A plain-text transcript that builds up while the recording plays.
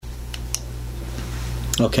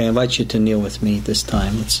Okay, I invite you to kneel with me this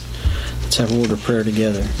time. Let's have a word of prayer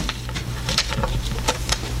together.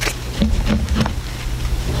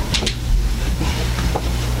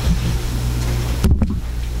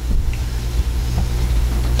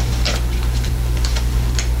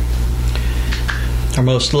 Our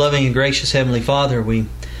most loving and gracious Heavenly Father, we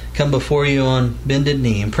come before you on bended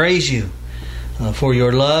knee and praise you for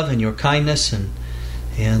your love and your kindness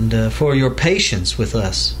and for your patience with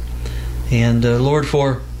us. And Lord,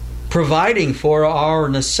 for providing for our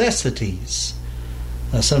necessities.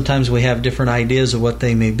 Sometimes we have different ideas of what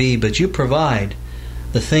they may be, but you provide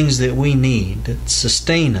the things that we need that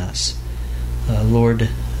sustain us, Lord,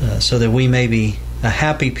 so that we may be a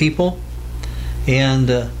happy people.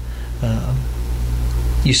 And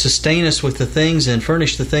you sustain us with the things and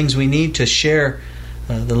furnish the things we need to share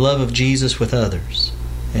the love of Jesus with others.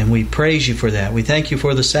 And we praise you for that. We thank you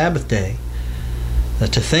for the Sabbath day.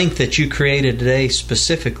 To think that you created today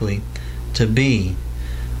specifically to be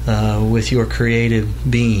with your creative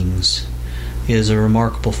beings is a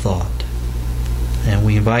remarkable thought. And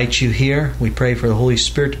we invite you here. We pray for the Holy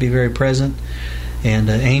Spirit to be very present and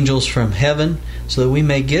angels from heaven so that we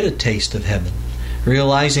may get a taste of heaven,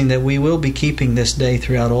 realizing that we will be keeping this day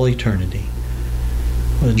throughout all eternity.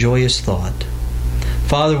 What a joyous thought.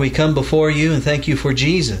 Father, we come before you and thank you for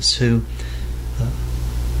Jesus, who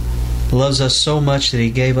loves us so much that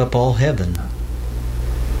He gave up all heaven,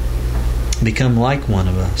 become like one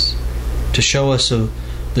of us, to show us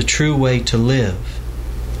the true way to live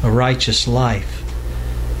a righteous life,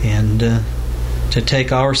 and to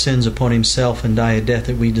take our sins upon Himself and die a death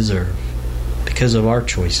that we deserve because of our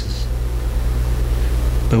choices.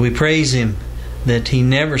 But we praise Him that He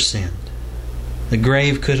never sinned. The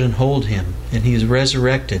grave couldn't hold Him, and He is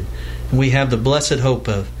resurrected. And we have the blessed hope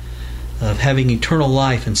of having eternal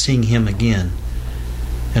life and seeing Him again.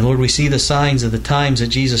 And Lord, we see the signs of the times that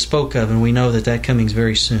Jesus spoke of, and we know that coming is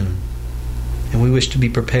very soon. And we wish to be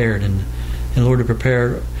prepared, and Lord, to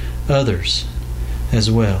prepare others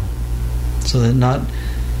as well, so that not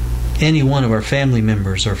any one of our family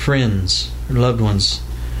members or friends or loved ones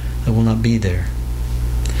will not be there.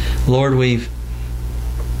 Lord, we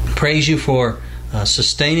praise you for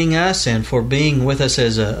sustaining us and for being with us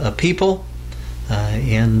as a people,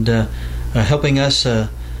 and helping us to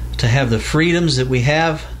have the freedoms that we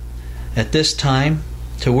have at this time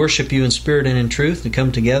to worship you in spirit and in truth, to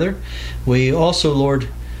come together. We also, Lord,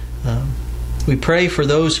 we pray for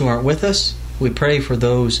those who aren't with us. We pray for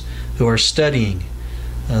those who are studying,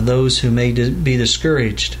 those who may be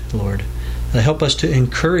discouraged, Lord. Help us to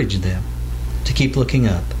encourage them to keep looking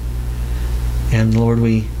up. And Lord,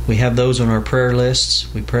 we have those on our prayer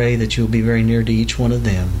lists. We pray that you'll be very near to each one of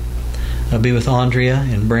them. Be with Andrea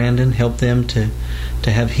and Brandon. Help them to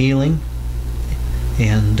have healing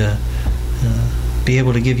and be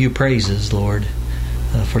able to give you praises, Lord,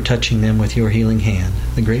 for touching them with your healing hand,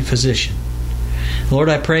 the great physician. Lord,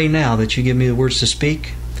 I pray now that you give me the words to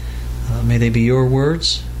speak. May they be your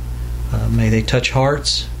words. May they touch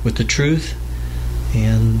hearts with the truth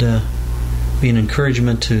and be an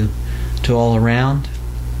encouragement to all around,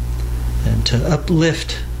 and to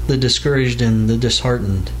uplift the discouraged and the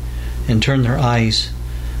disheartened and turn their eyes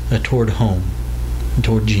toward home and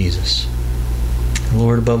toward Jesus. And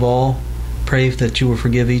Lord, above all, pray that you will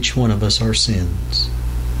forgive each one of us our sins,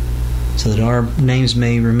 so that our names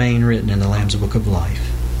may remain written in the Lamb's Book of Life.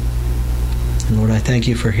 And Lord, I thank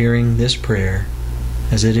you for hearing this prayer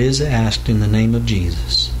as it is asked in the name of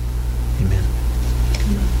Jesus. Amen.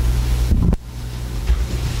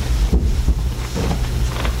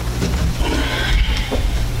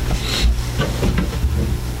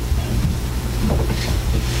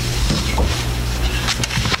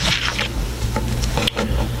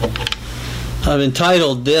 I've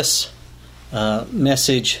entitled this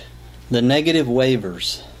message, The Negative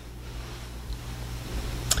Wavers.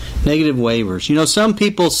 Negative wavers. You know, some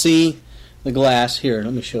people see the glass. Here,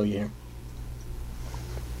 let me show you here.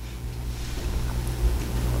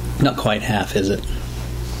 Not quite half, is it?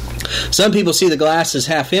 Some people see the glass as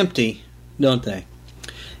half empty, don't they?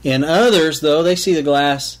 And others, though, they see the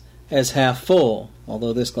glass as half full,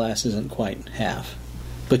 although this glass isn't quite half.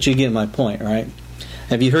 But you get my point, right?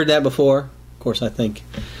 Have you heard that before? Of course, I think,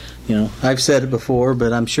 I've said it before,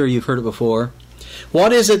 but I'm sure you've heard it before.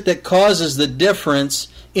 What is it that causes the difference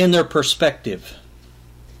in their perspective?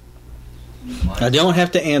 I don't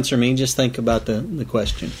have to answer me, just think about the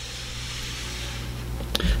question.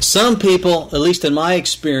 Some people, at least in my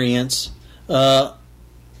experience, and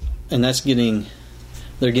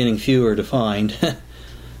they're getting fewer to find,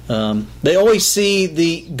 they always see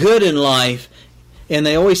the good in life, and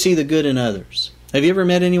they always see the good in others. Have you ever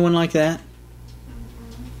met anyone like that?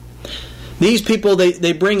 These people,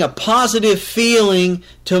 they bring a positive feeling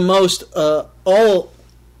to most all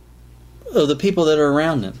of the people that are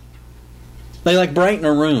around them. They like brighten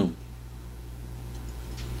a room.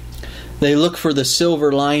 They look for the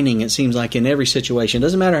silver lining, it seems like, in every situation. It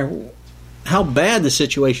doesn't matter how bad the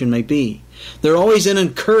situation may be. They're always an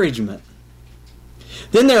encouragement.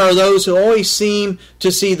 Then there are those who always seem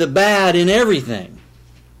to see the bad in everything.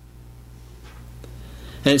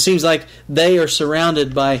 And it seems like they are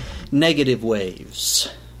surrounded by negative waves.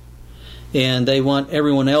 And they want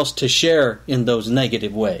everyone else to share in those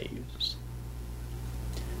negative waves.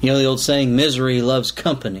 You know the old saying, misery loves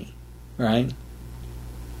company, right?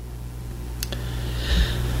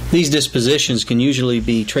 These dispositions can usually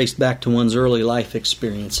be traced back to one's early life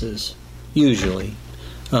experiences. Usually.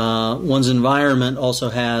 One's environment also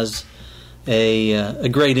has a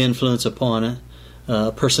great influence upon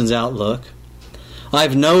a person's outlook.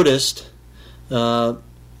 I've noticed that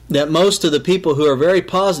most of the people who are very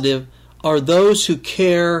positive are those who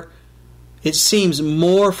care, it seems,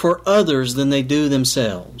 more for others than they do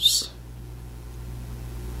themselves.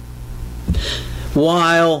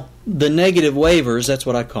 While the negative wavers, that's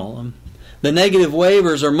what I call them, the negative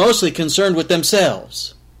wavers are mostly concerned with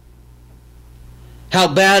themselves. How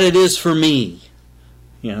bad it is for me.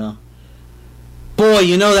 You know. Boy,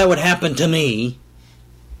 you know that would happen to me.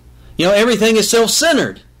 You know, everything is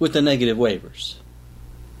self-centered with the negative wavers.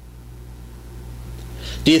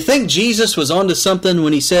 Do you think Jesus was onto something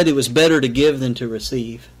when He said it was better to give than to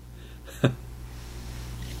receive?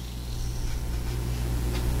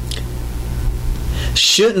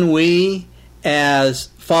 Shouldn't we, as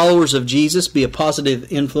followers of Jesus, be a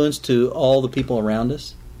positive influence to all the people around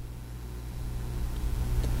us?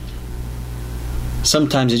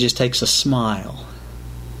 Sometimes it just takes a smile.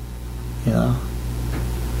 You know?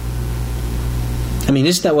 I mean,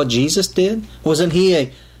 isn't that what Jesus did? Wasn't He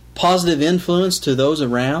a positive influence to those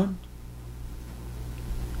around?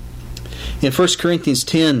 In 1 Corinthians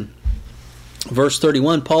 10, verse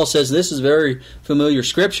 31, Paul says, this is very familiar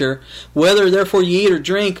scripture, whether therefore ye eat or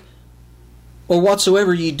drink, or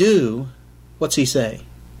whatsoever ye do, what's he say?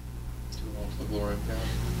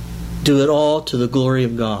 Do it all to the glory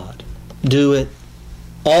of God. Do it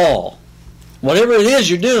all. Whatever it is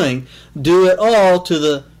you're doing, do it all to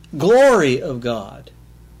the glory of God.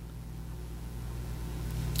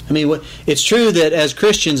 I mean, it's true that as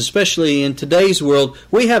Christians, especially in today's world,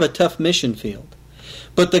 we have a tough mission field.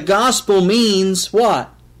 But the gospel means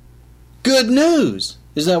what? Good news.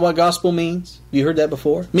 Isn't that what gospel means? Have you heard that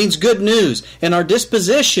before? It means good news. And our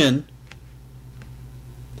disposition,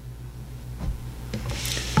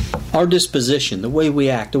 the way we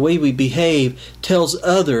act, the way we behave, tells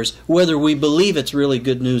others whether we believe it's really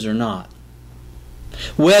good news or not.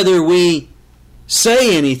 Whether we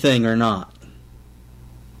say anything or not.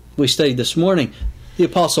 We studied this morning, the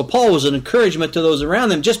Apostle Paul was an encouragement to those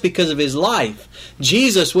around him just because of his life.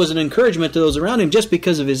 Jesus was an encouragement to those around him just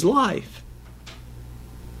because of his life.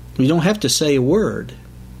 You don't have to say a word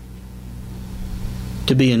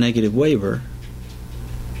to be a negative waver.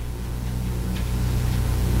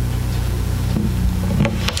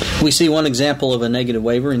 We see one example of a negative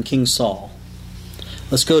waver in King Saul.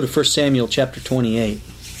 Let's go to 1 Samuel chapter 28.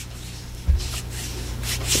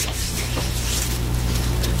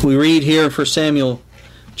 We read here in 1 Samuel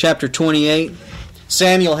chapter 28,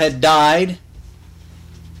 Samuel had died.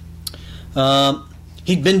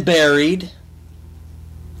 He'd been buried.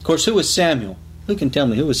 Of course, who was Samuel? Who can tell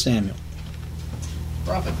me who was Samuel?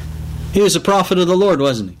 Prophet. He was a prophet of the Lord,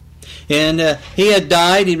 wasn't he? And he had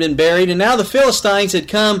died, he'd been buried, and now the Philistines had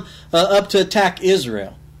come up to attack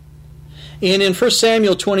Israel. And in 1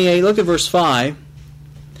 Samuel 28, look at verse 5.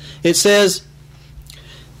 It says,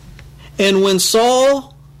 and when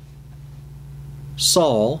Saul,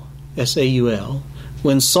 S-A-U-L,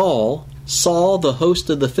 when Saul saw the host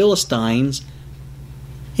of the Philistines,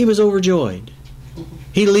 he was overjoyed.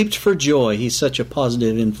 He leaped for joy. He's such a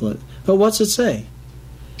positive influence. But what's it say?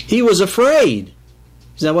 He was afraid.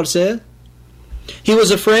 Is that what it said? He was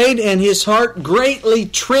afraid and his heart greatly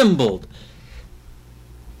trembled.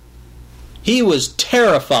 He was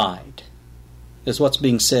terrified, is what's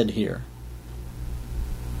being said here.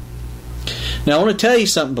 Now I want to tell you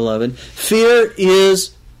something, beloved. Fear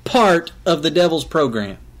is part of the devil's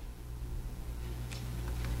program.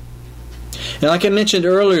 And like I mentioned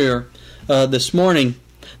earlier this morning,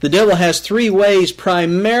 the devil has 3 ways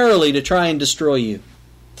primarily to try and destroy you.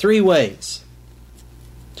 3 ways.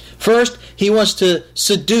 First, he wants to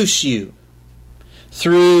seduce you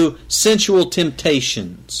through sensual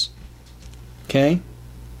temptations. Okay?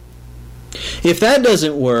 If that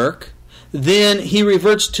doesn't work, then he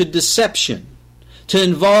reverts to deception, to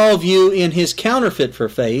involve you in his counterfeit for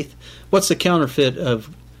faith. What's the counterfeit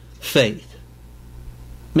of faith?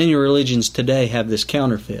 Many religions today have this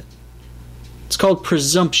counterfeit. It's called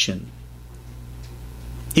presumption.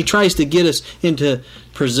 He tries to get us into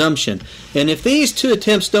presumption. And if these two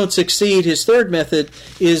attempts don't succeed, his third method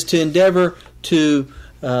is to endeavor to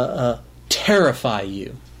terrify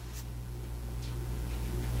you.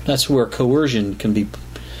 That's where coercion can be,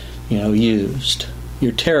 used.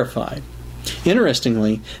 You're terrified.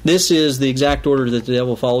 Interestingly, this is the exact order that the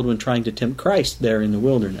devil followed when trying to tempt Christ there in the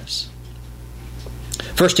wilderness.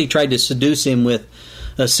 First, he tried to seduce him with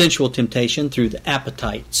a sensual temptation through the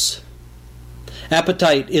appetites.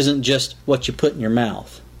 Appetite isn't just what you put in your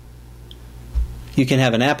mouth. You can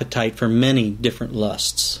have an appetite for many different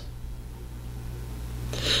lusts.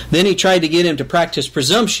 Then he tried to get him to practice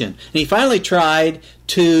presumption. And he finally tried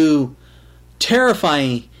to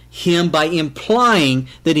terrify him by implying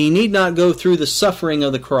that he need not go through the suffering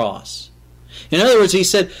of the cross. In other words, he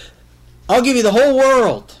said, I'll give you the whole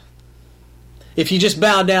world if you just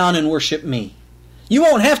bow down and worship me. You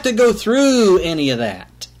won't have to go through any of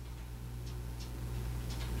that.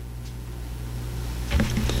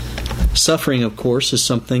 Suffering, of course, is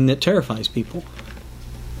something that terrifies people.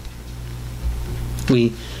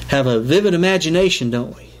 We have a vivid imagination,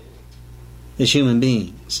 don't we, as human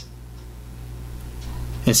beings?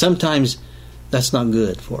 And sometimes that's not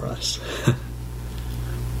good for us.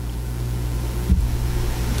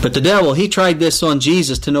 But the devil, he tried this on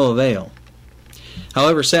Jesus to no avail.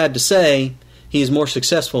 However, sad to say, he is more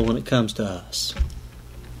successful when it comes to us.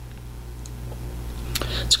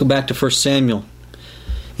 Let's go back to 1 Samuel.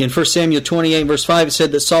 In 1 Samuel 28, verse 5, it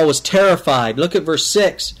said that Saul was terrified. Look at verse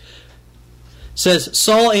 6. It says,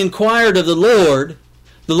 Saul inquired of the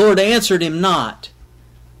Lord answered him not,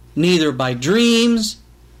 neither by dreams,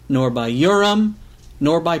 nor by Urim,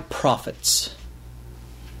 nor by prophets.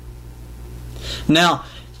 Now,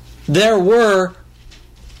 there were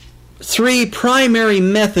 3 primary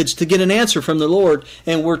methods to get an answer from the Lord,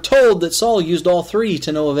 and we're told that Saul used all 3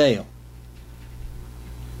 to no avail.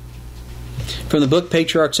 From the book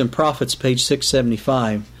Patriarchs and Prophets, page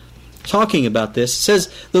 675, talking about this, it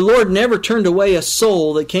says, the Lord never turned away a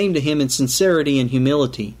soul that came to him in sincerity and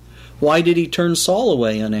humility. Why did he turn Saul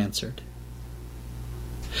away unanswered?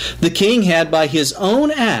 The king had, by his own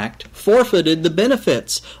act, forfeited the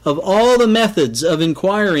benefits of all the methods of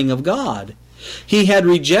inquiring of God. He had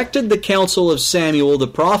rejected the counsel of Samuel the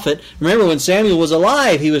prophet. Remember, when Samuel was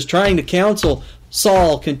alive, he was trying to counsel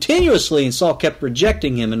Saul continuously, and Saul kept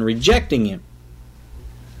rejecting him and rejecting him.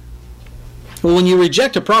 Well, when you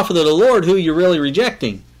reject a prophet of the Lord, who are you really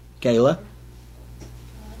rejecting, Kayla?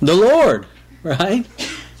 The Lord, right?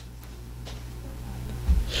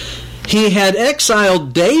 He had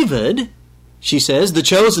exiled David, she says, the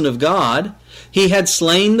chosen of God. He had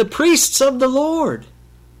slain the priests of the Lord.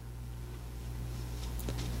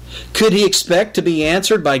 Could he expect to be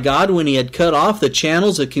answered by God when he had cut off the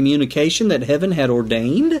channels of communication that heaven had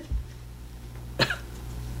ordained?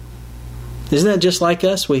 Isn't that just like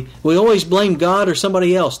us? We always blame God or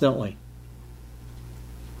somebody else, don't we?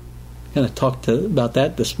 I'm going to talk about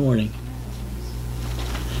that this morning.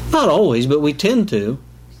 Not always, but we tend to.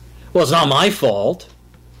 Well, it's not my fault.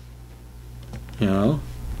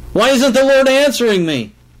 Why isn't the Lord answering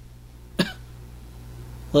me?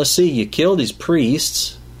 Let's see, you killed his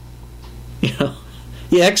priests. You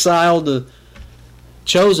exiled the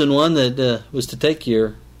chosen one that was to take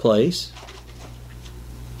your place.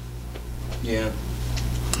 Yeah.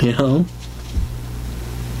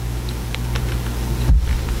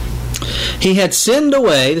 He had sinned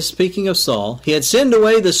away, speaking of Saul, he had sinned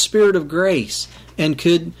away the spirit of grace. And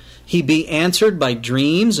could he be answered by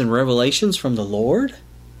dreams and revelations from the Lord?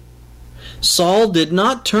 Saul did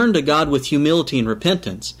not turn to God with humility and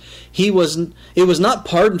repentance. It was not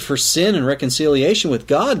pardon for sin and reconciliation with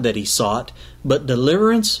God that he sought, but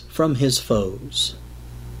deliverance from his foes.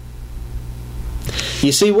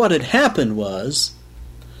 You see, what had happened was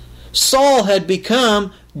Saul had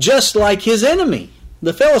become just like his enemy,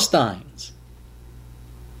 the Philistines.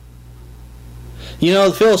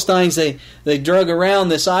 The Philistines, they drug around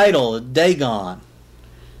this idol, Dagon.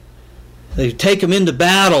 They take him into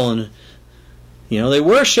battle, and they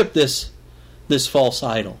worship this false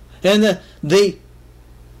idol. And the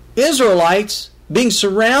Israelites, being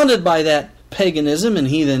surrounded by that paganism and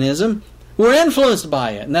heathenism, were influenced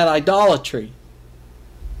by it and that idolatry.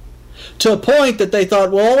 To a point that they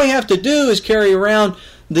thought, well, all we have to do is carry around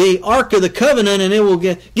the Ark of the Covenant and it will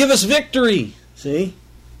give us victory. See?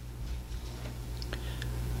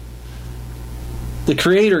 The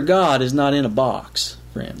Creator God is not in a box,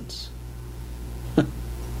 friends.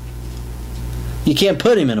 You can't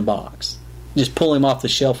put him in a box. Just pull him off the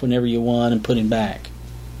shelf whenever you want and put him back.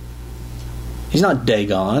 He's not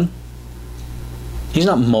Dagon. He's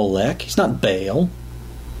not Molech. He's not Baal.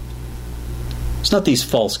 It's not these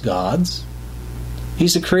false gods.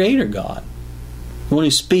 He's the Creator God. The one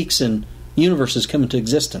who speaks and universes come into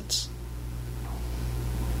existence.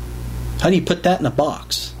 How do you put that in a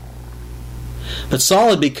box? But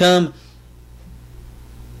Saul had become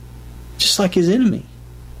just like his enemy.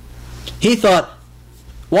 He thought,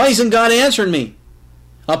 why isn't God answering me?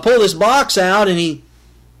 I'll pull this box out and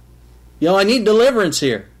I need deliverance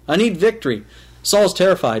here. I need victory. Saul's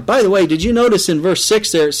terrified. By the way, did you notice in verse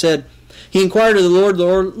 6 there it said, he inquired of the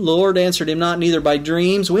Lord answered him not, neither by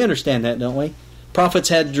dreams. We understand that, don't we? Prophets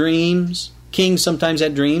had dreams. Kings sometimes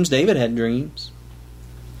had dreams. David had dreams.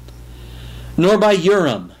 Nor by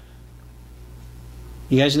Urim.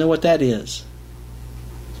 You guys know what that is?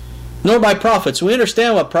 Nor by prophets. We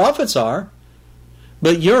understand what prophets are.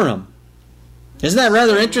 But Urim. Isn't that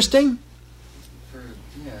rather interesting?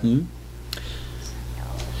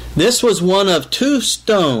 This was one of 2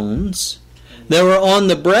 stones that were on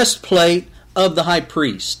the breastplate of the high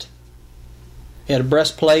priest. He had a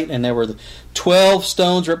breastplate, and there were 12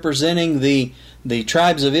 stones representing the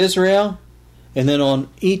tribes of Israel, and then on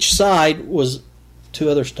each side was 2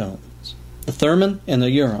 other stones, the Thummim and the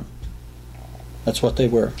Urim. That's what they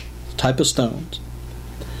were, type of stones.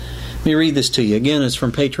 Let me read this to you. Again, it's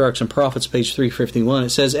from Patriarchs and Prophets, page 351. It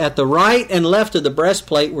says, at the right and left of the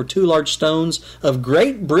breastplate were 2 large stones of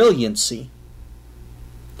great brilliancy.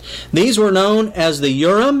 These were known as the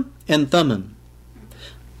Urim and Thummim.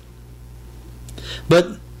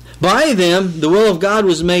 But by them the will of God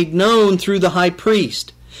was made known through the high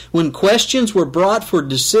priest. When questions were brought for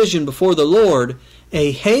decision before the Lord,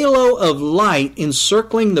 a halo of light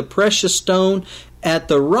encircling the precious stone at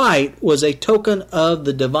the right was a token of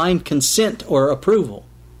the divine consent or approval,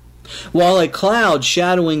 while a cloud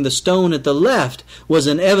shadowing the stone at the left was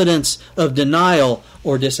an evidence of denial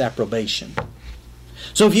or disapprobation.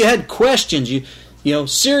 So if you had questions,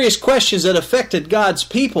 serious questions that affected God's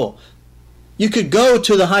people, you could go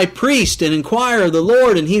to the high priest and inquire of the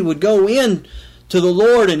Lord, and he would go in to the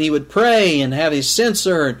Lord and he would pray and have his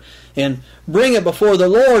censer and bring it before the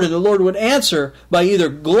Lord, and the Lord would answer by either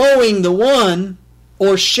glowing the one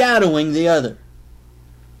or shadowing the other.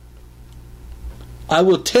 I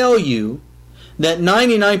will tell you that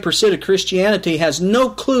 99% of Christianity has no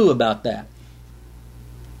clue about that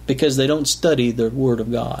because they don't study the Word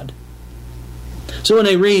of God. So when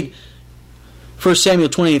they read 1 Samuel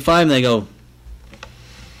 28:5 and they go,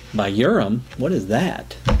 by Urim, what is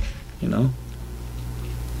that?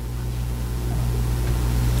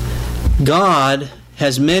 God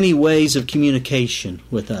has many ways of communication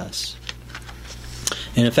with us.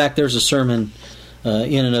 And in fact, there's a sermon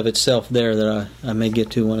in and of itself there that I may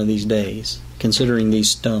get to one of these days, considering these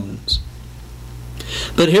stones.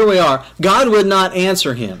 But here we are. God would not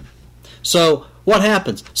answer him. So what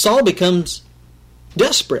happens? Saul becomes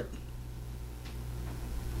desperate.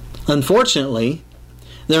 Unfortunately,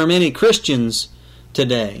 there are many Christians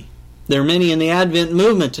today. There are many in the Advent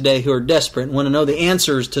movement today who are desperate and want to know the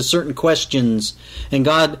answers to certain questions, and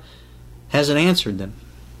God hasn't answered them.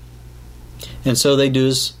 And so they do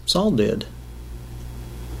as Saul did.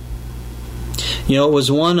 It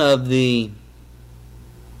was one of the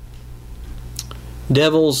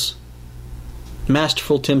devil's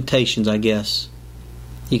masterful temptations, I guess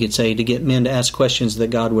you could say, to get men to ask questions that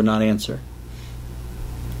God would not answer.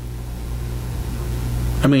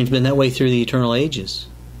 It's been that way through the eternal ages.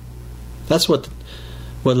 That's what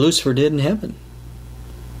Lucifer did in heaven.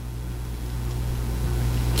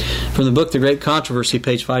 From the book The Great Controversy,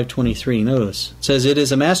 page 523, notice. It says, it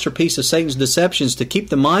is a masterpiece of Satan's deceptions to keep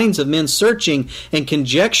the minds of men searching and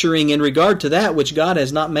conjecturing in regard to that which God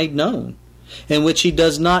has not made known, and which he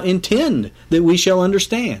does not intend that we shall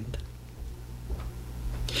understand.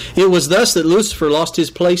 It was thus that Lucifer lost his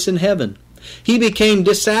place in heaven. He became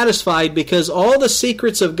dissatisfied because all the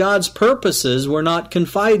secrets of God's purposes were not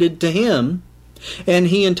confided to him, and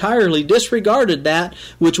he entirely disregarded that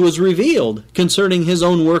which was revealed concerning his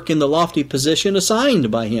own work in the lofty position assigned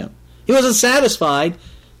by him. He wasn't satisfied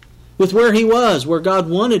with where he was, where God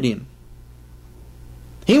wanted him.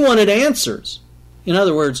 He wanted answers. In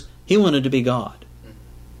other words, he wanted to be God.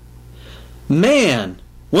 Man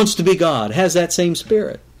wants to be God, has that same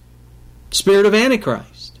spirit. Spirit of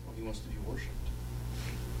Antichrist. He wants to be worshipped.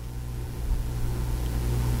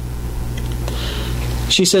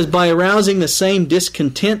 She says, by arousing the same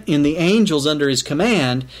discontent in the angels under his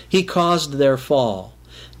command, he caused their fall.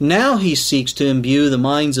 Now he seeks to imbue the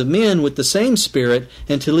minds of men with the same spirit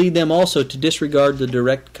and to lead them also to disregard the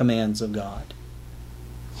direct commands of God.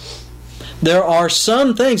 There are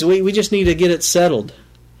some things, we just need to get it settled.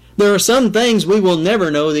 There are some things we will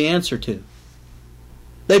never know the answer to.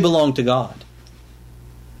 They belong to God.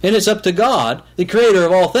 And it's up to God, the creator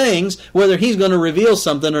of all things, whether He's going to reveal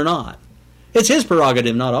something or not. It's His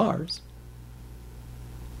prerogative, not ours.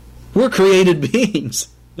 We're created beings.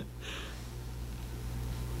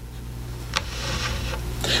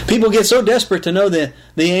 People get so desperate to know the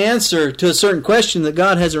answer to a certain question that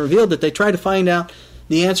God hasn't revealed that they try to find out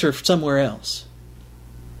the answer somewhere else.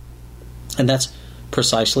 And that's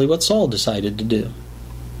precisely what Saul decided to do.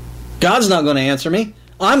 God's not going to answer me.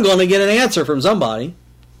 I'm going to get an answer from somebody.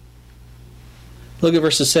 Look at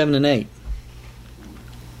verses 7 and 8.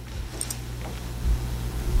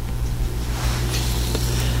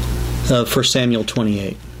 Of 1 Samuel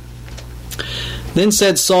 28. Then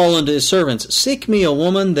said Saul unto his servants, Seek me a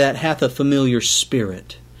woman that hath a familiar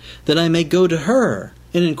spirit, that I may go to her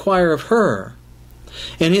and inquire of her.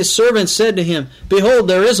 And his servants said to him, Behold,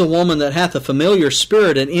 there is a woman that hath a familiar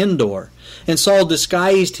spirit at Endor. And Saul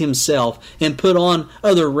disguised himself and put on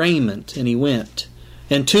other raiment, and he went,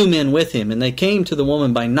 and 2 men with him. And they came to the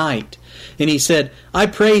woman by night. And he said, I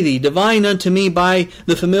pray thee, divine unto me by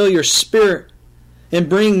the familiar spirit, and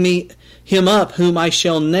bring me him up, whom I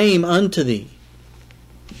shall name unto thee.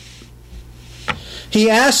 He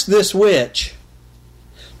asked this witch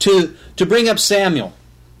to bring up Samuel.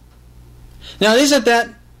 Now, isn't that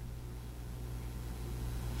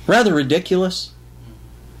rather ridiculous?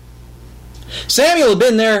 Samuel had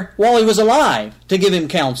been there while he was alive to give him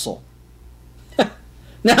counsel.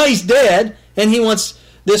 Now he's dead, and he wants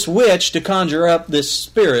this witch to conjure up this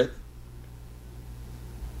spirit.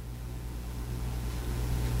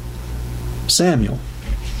 Samuel.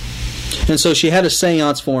 And so she had a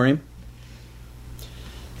seance for him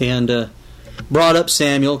and brought up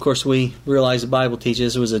Samuel. Of course, we realize the Bible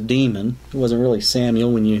teaches it was a demon. It wasn't really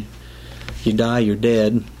Samuel. When you die, you're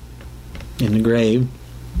dead in the grave.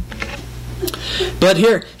 But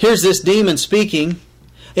here's this demon speaking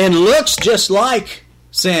and looks just like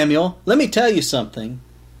Samuel. Let me tell you something.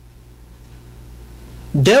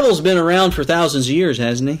 Devil's been around for thousands of years,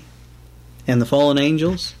 hasn't he? And the fallen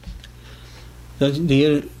angels. Do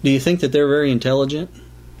you think that they're very intelligent?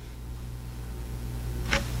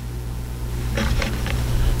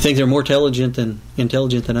 Think they're more intelligent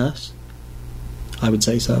than us? I would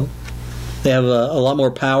say so. They have a lot more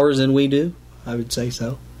powers than we do? I would say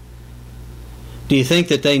so. Do you think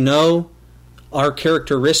that they know our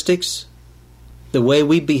characteristics? The way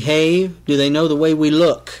we behave? Do they know the way we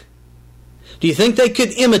look? Do you think they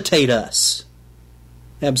could imitate us?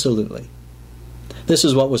 Absolutely. This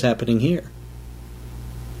is what was happening here.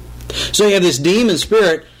 So you have this demon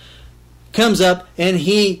spirit comes up, and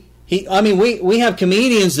we have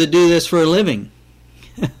comedians that do this for a living.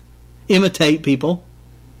 Imitate people,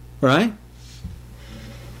 right?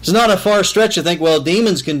 It's not a far stretch to think, well,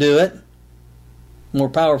 demons can do it. More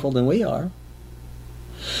powerful than we are.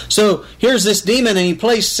 So here's this demon, and he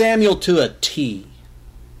plays Samuel to a T.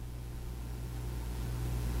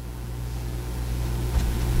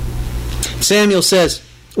 Samuel says,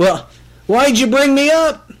 well, why'd you bring me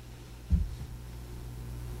up?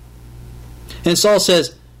 And Saul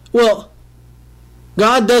says, well,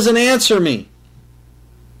 God doesn't answer me.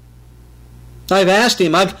 I've asked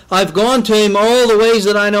Him. I've gone to Him all the ways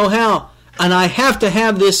that I know how. And I have to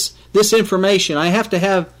have this information.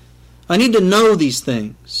 I need to know these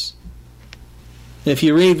things. If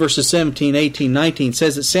you read verses 17, 18, 19, it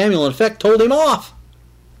says that Samuel, in effect, told him off.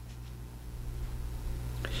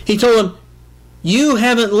 He told him, you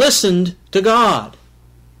haven't listened to God.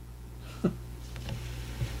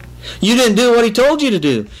 You didn't do what He told you to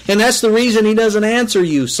do. And that's the reason He doesn't answer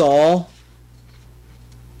you, Saul.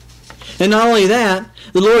 And not only that,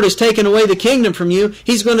 the Lord has taken away the kingdom from you.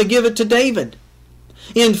 He's going to give it to David.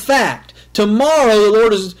 In fact, tomorrow the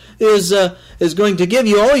Lord is going to give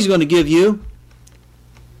you all He's going to give you.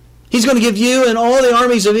 He's going to give you and all the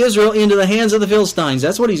armies of Israel into the hands of the Philistines.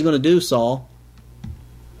 That's what He's going to do, Saul.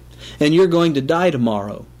 And you're going to die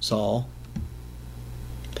tomorrow, Saul.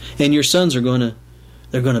 And your sons are going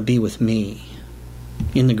to be with me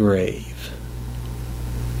in the grave.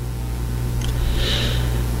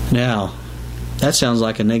 Now, that sounds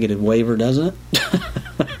like a negative waver, doesn't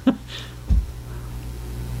it?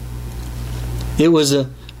 It was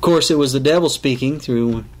the devil speaking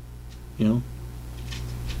through,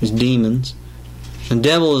 his demons. And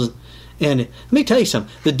let me tell you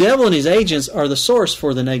something. The devil and his agents are the source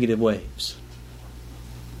for the negative waves.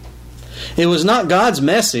 It was not God's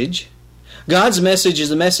message. God's message is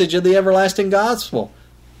the message of the everlasting gospel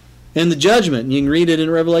and the judgment. You can read it in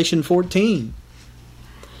Revelation 14.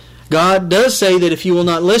 God does say that if you will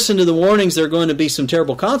not listen to the warnings, there are going to be some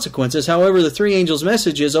terrible consequences. However, the three angels'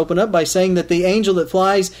 messages open up by saying that the angel that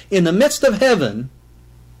flies in the midst of heaven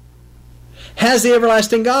has the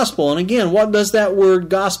everlasting gospel. And again, what does that word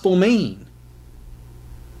gospel mean?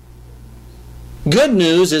 Good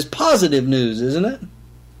news is positive news, isn't it?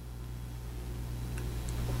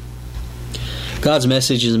 God's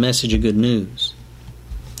message is a message of good news.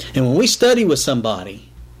 And when we study with somebody,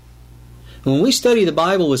 when we study the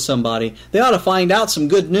Bible with somebody, they ought to find out some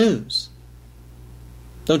good news.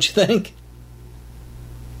 Don't you think?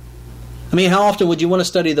 I mean, how often would you want to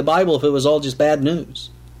study the Bible if it was all just bad news?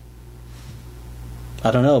 I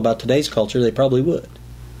don't know, about today's culture, they probably would.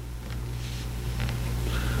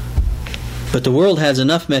 But the world has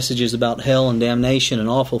enough messages about hell and damnation and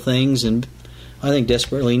awful things, and I think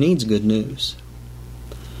desperately needs good news.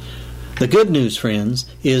 The good news, friends,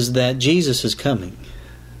 is that Jesus is coming.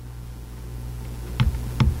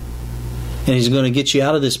 And He's going to get you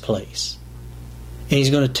out of this place. And He's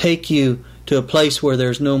going to take you to a place where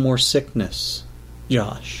there's no more sickness,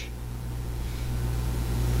 Josh.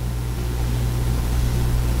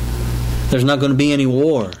 There's not going to be any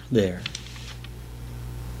war there.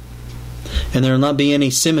 And there will not be any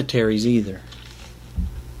cemeteries either.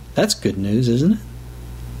 That's good news, isn't it?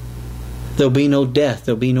 There'll be no death.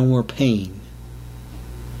 There'll be no more pain.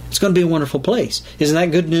 It's going to be a wonderful place. Isn't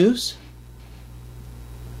that good news?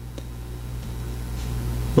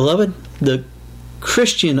 Beloved, the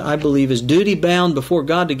Christian, I believe, is duty bound before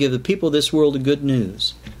God to give the people of this world the good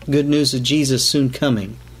news. Good news of Jesus soon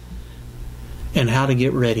coming. And how to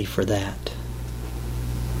get ready for that.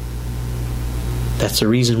 That's the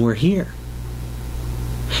reason we're here.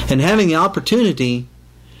 And having the opportunity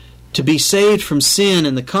to be saved from sin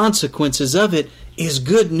and the consequences of it is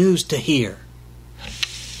good news to hear.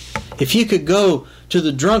 If you could go to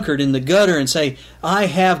the drunkard in the gutter and say, I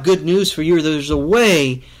have good news for you, there's a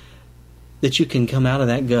way that you can come out of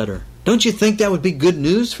that gutter. Don't you think that would be good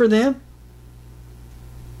news for them?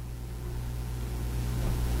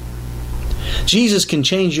 Jesus can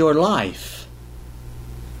change your life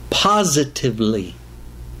positively.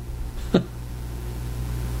 Do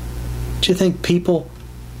you think people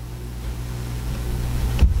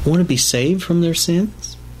want to be saved from their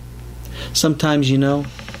sins? Sometimes,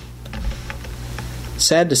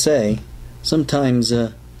 sad to say, sometimes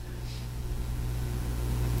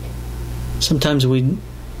we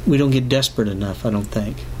don't get desperate enough, I don't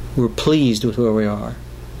think. We're pleased with where we are.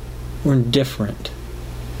 We're indifferent.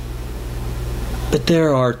 But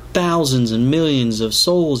there are thousands and millions of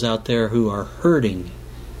souls out there who are hurting.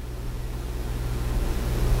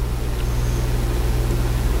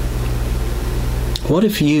 What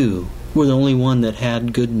if you were the only one that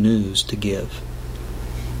had good news to give?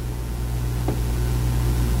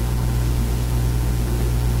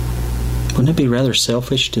 Wouldn't it be rather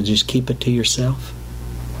selfish to just keep it to yourself?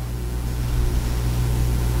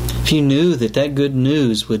 If you knew that good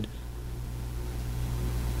news would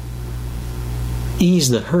ease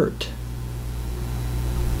the hurt.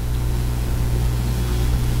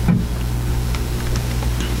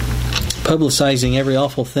 Publicizing every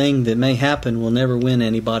awful thing that may happen will never win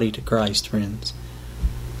anybody to Christ, friends.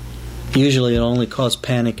 Usually it'll only cause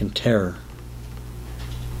panic and terror.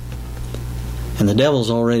 And the devil's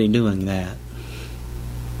already doing that.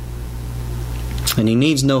 And he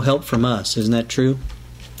needs no help from us, isn't that true?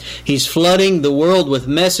 He's flooding the world with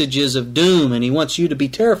messages of doom, and he wants you to be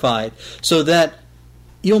terrified so that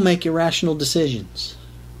you'll make irrational decisions.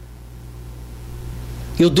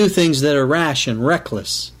 You'll do things that are rash and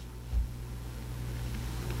reckless.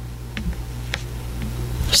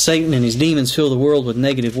 Satan and his demons fill the world with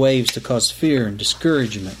negative waves to cause fear and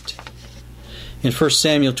discouragement. In 1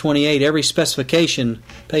 Samuel 28, every specification,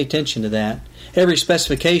 pay attention to that, every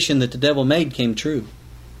specification that the devil made came true.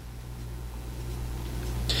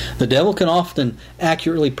 The devil can often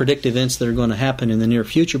accurately predict events that are going to happen in the near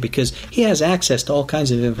future because he has access to all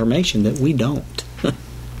kinds of information that we don't.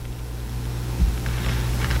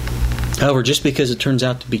 However, just because it turns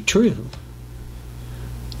out to be true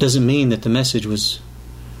doesn't mean that the message was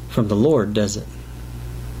from the Lord, does it?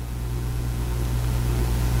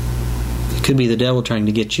 It could be the devil trying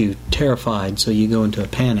to get you terrified so you go into a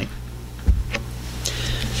panic.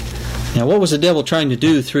 Now, what was the devil trying to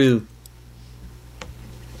do through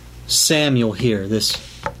Samuel here, this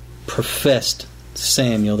professed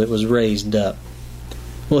Samuel that was raised up?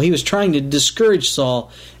 Well, he was trying to discourage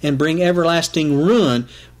Saul and bring everlasting ruin,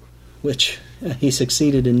 which he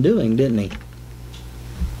succeeded in doing, didn't he?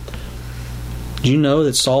 Do you know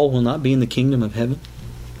that Saul will not be in the kingdom of heaven?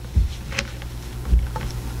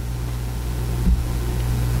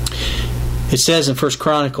 It says in 1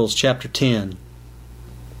 Chronicles chapter 10,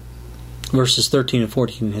 verses 13 and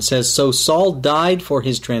 14, it says, "So Saul died for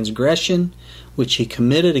his transgression which he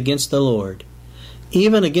committed against the Lord,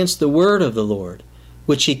 even against the word of the Lord,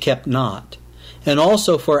 which he kept not, and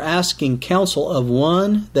also for asking counsel of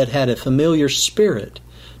one that had a familiar spirit,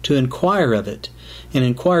 to inquire of it, and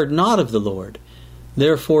inquired not of the Lord.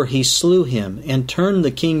 Therefore he slew him, and turned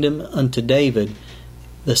the kingdom unto David,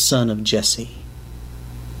 the son of Jesse."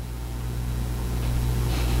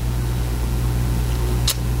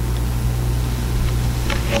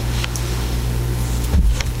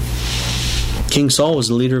 King Saul was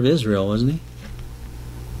the leader of Israel, wasn't he?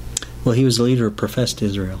 Well, he was the leader of professed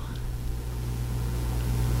Israel.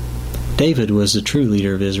 David was the true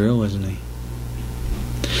leader of Israel, wasn't he?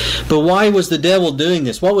 But why was the devil doing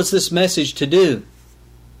this? What was this message to do?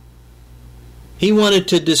 He wanted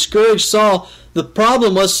to discourage Saul. The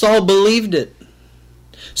problem was Saul believed it.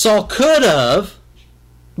 Saul could have,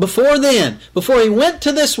 before he went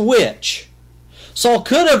to this witch, Saul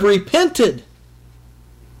could have repented.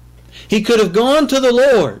 He could have gone to the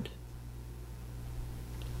Lord,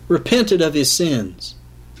 repented of his sins,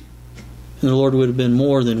 and the Lord would have been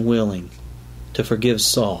more than willing to forgive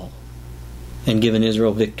Saul and given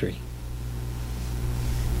Israel victory.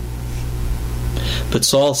 But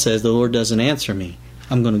Saul says, the Lord doesn't answer me.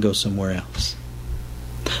 I'm going to go somewhere else.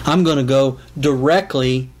 I'm going to go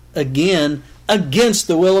directly, again, against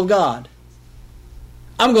the will of God.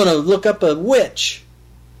 I'm going to look up a witch.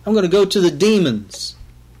 I'm going to go to the demons.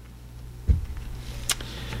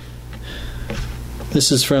 This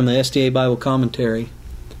is from the SDA Bible Commentary.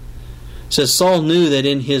 It says, Saul knew that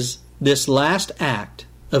in this last act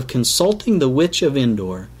of consulting the witch of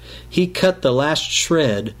Endor, he cut the last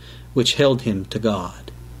shred which held him to God.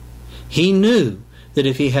 He knew that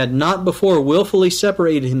if he had not before willfully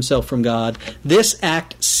separated himself from God, this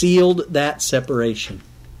act sealed that separation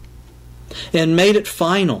and made it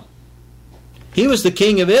final. He was the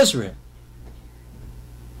king of Israel.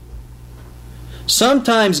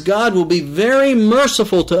 Sometimes God will be very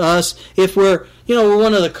merciful to us if we're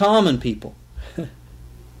one of the common people.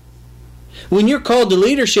 When you're called to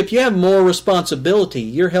leadership, you have more responsibility.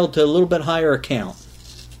 You're held to a little bit higher account.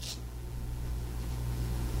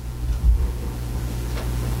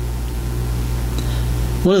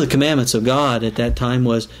 One of the commandments of God at that time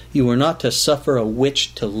was you were not to suffer a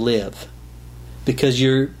witch to live, because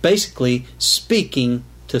you're basically speaking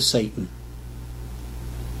to Satan.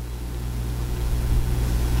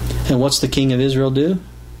 And what's the king of Israel do?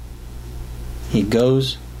 He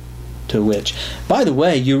goes to a witch. By the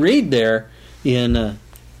way, you read there in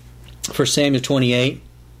 1 Samuel 28,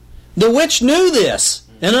 the witch knew this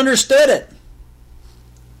and understood it.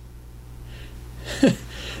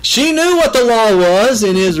 She knew what the law was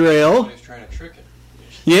in Israel. He was trying to trick it.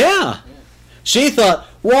 Yeah. She thought,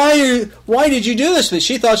 why did you do this? But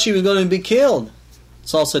she thought she was going to be killed.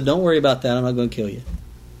 Saul said, don't worry about that. I'm not going to kill you.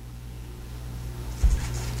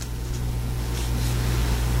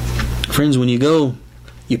 Friends, when you go,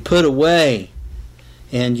 you put away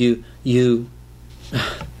and you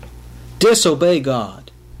disobey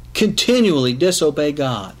God, continually disobey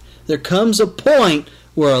God, there comes a point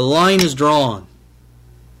where a line is drawn.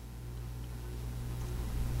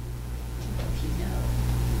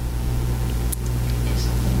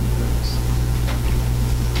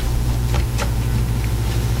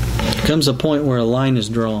 There comes a point where a line is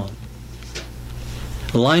drawn.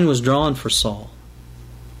 A line was drawn for Saul.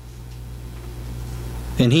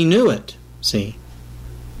 And he knew it, see.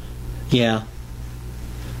 Yeah.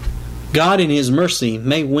 God in His mercy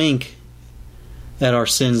may wink at our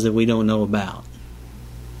sins that we don't know about.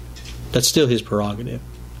 That's still His prerogative.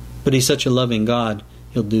 But He's such a loving God,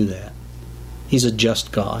 He'll do that. He's a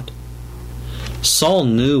just God. Saul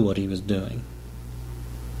knew what he was doing.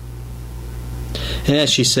 And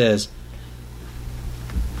as she says,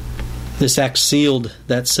 this act sealed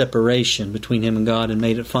that separation between him and God and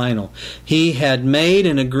made it final. He had made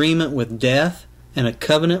an agreement with death and a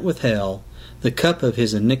covenant with hell. The cup of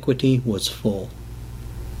his iniquity was full.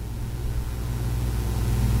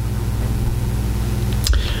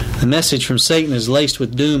 The message from Satan is laced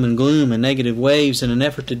with doom and gloom and negative waves in an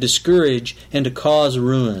effort to discourage and to cause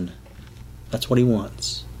ruin. That's what he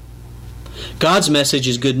wants. God's message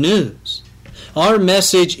is good news. Our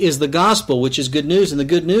message is the gospel, which is good news, and the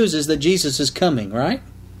good news is that Jesus is coming, right?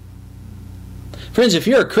 Friends, if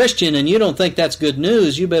you're a Christian and you don't think that's good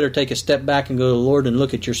news, you better take a step back and go to the Lord and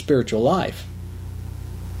look at your spiritual life.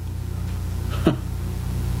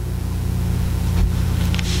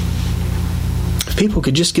 If people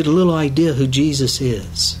could just get a little idea who Jesus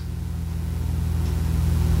is,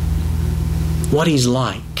 what He's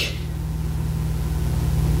like,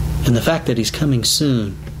 And the fact that He's coming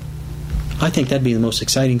soon, I think that'd be the most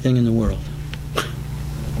exciting thing in the world.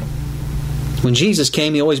 When Jesus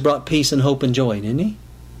came, He always brought peace and hope and joy, didn't He?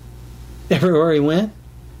 Everywhere He went.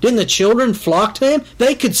 Didn't the children flock to Him?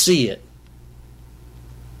 They could see it.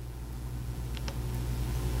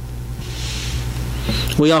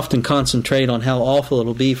 We often concentrate on how awful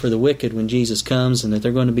it'll be for the wicked when Jesus comes, and that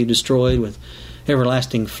they're going to be destroyed with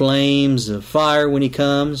everlasting flames of fire when He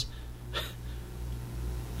comes.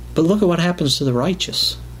 But look at what happens to the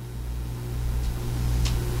righteous.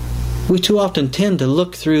 We too often tend to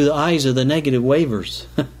look through the eyes of the negative wavers.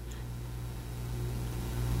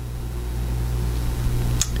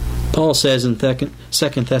 Paul says in 2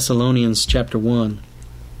 Thessalonians chapter 1,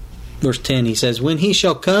 verse 10, he says, "When He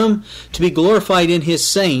shall come to be glorified in His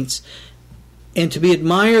saints, and to be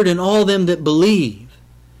admired in all them that believe,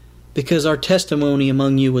 because our testimony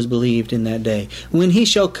among you was believed in that day." When He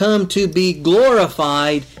shall come to be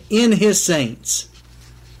glorified in His saints.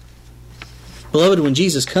 Beloved, when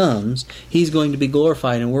Jesus comes, He's going to be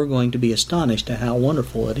glorified, and we're going to be astonished at how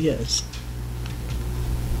wonderful it is.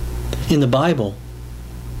 In the Bible,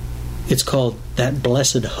 it's called that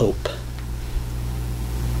blessed hope.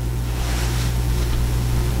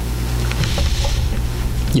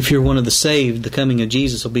 If you're one of the saved, the coming of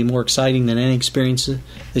Jesus will be more exciting than any experience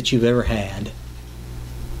that you've ever had.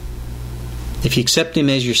 If you accept Him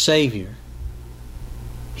as your Savior,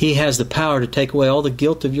 He has the power to take away all the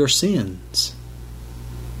guilt of your sins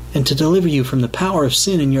and to deliver you from the power of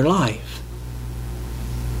sin in your life,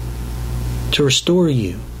 to restore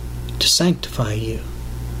you, to sanctify you,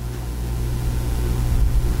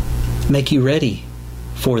 make you ready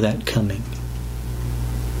for that coming.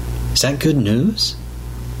 Is that good news?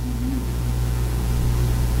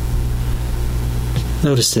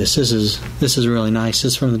 Notice this. This is really nice.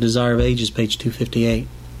 This is from the Desire of Ages, page 258.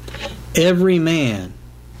 Every man,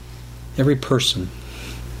 every person,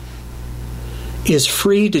 is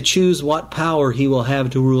free to choose what power he will have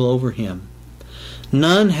to rule over him.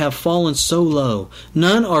 None have fallen so low,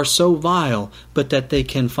 none are so vile, but that they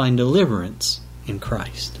can find deliverance in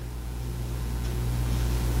Christ.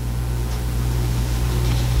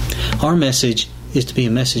 Our message is to be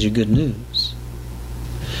a message of good news.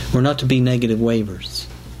 We're not to be negative wavers.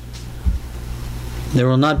 There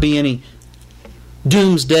will not be any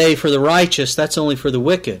doomsday for the righteous. That's only for the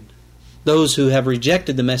wicked, those who have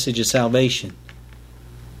rejected the message of salvation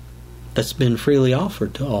that's been freely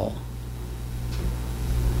offered to all.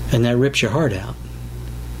 And that rips your heart out.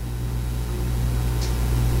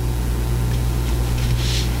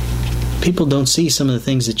 People don't see some of the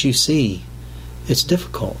things that you see. It's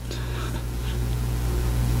difficult.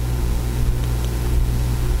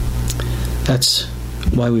 That's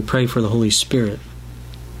why we pray for the Holy Spirit,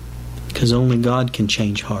 because only God can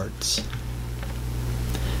change hearts.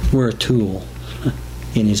 We're a tool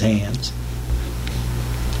in His hands.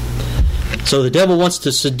 So the devil wants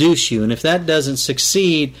to seduce you, and if that doesn't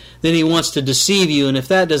succeed, then he wants to deceive you, and if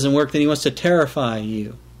that doesn't work, then he wants to terrify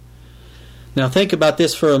you. Now think about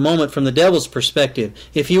this for a moment from the devil's perspective.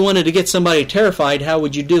 If you wanted to get somebody terrified, how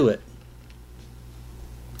would you do it?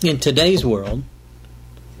 In today's world,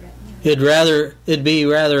 it'd be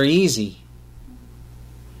rather easy.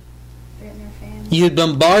 You'd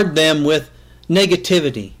bombard them with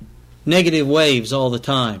negativity, negative waves all the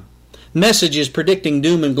time. Messages predicting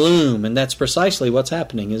doom and gloom, and that's precisely what's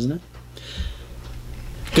happening, isn't it?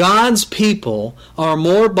 God's people are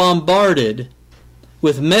more bombarded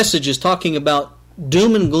with messages talking about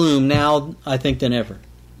doom and gloom now, I think, than ever.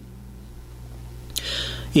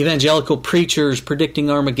 Evangelical preachers predicting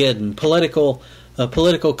Armageddon, political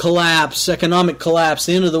collapse, economic collapse,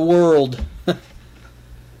 the end of the world.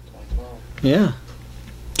 Yeah.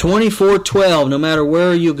 24/12, no matter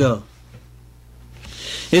where you go.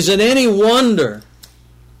 Is it any wonder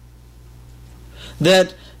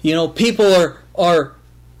that, people are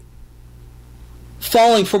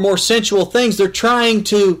falling for more sensual things? They're trying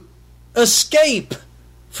to escape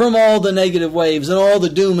from all the negative waves and all the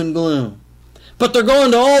doom and gloom. But they're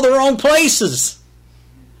going to all the wrong places.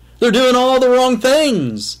 They're doing all the wrong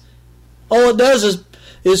things. All it does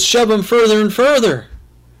is shove them further and further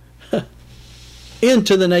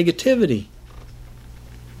into the negativity.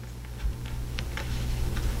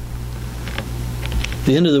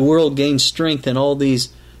 The end of the world gains strength in all these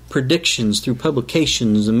predictions through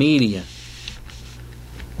publications and media.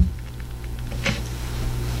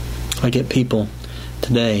 I get people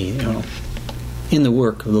today, in the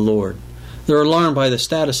work of the Lord. They're alarmed by the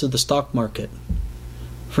status of the stock market.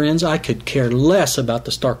 Friends, I could care less about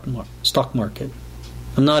the stock market.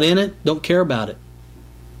 I'm not in it, don't care about it.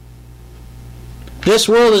 This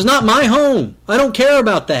world is not my home. I don't care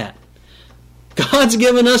about that. God's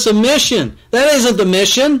given us a mission. That isn't the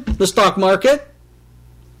mission, the stock market.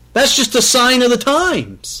 That's just a sign of the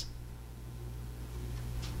times.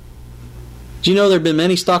 Do you know there have been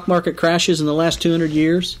many stock market crashes in the last 200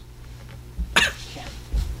 years?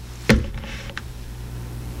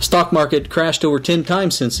 Stock market crashed over 10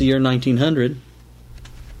 times since the year 1900.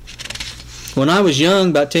 When I was young,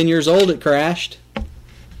 about 10 years old, it crashed.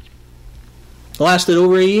 It lasted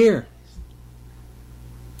over a year.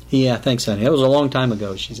 Yeah, thanks, honey. That was a long time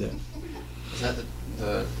ago, she said. Is that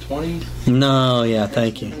the 20s? No, yeah,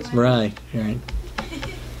 thank you. Right.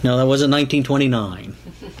 No, that wasn't 1929.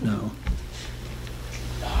 No.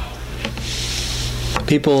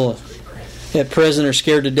 People at present are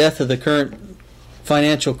scared to death of the current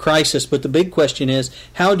financial crisis, but the big question is,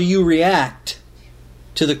 how do you react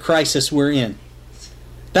to the crisis we're in?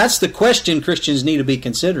 That's the question Christians need to be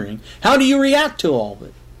considering. How do you react to all of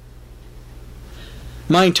it?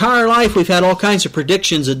 My entire life we've had all kinds of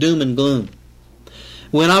predictions of doom and gloom.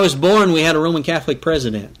 When I was born, we had a Roman Catholic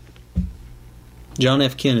president, John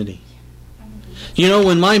F. Kennedy. You know,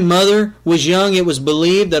 when my mother was young, it was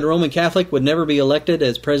believed that a Roman Catholic would never be elected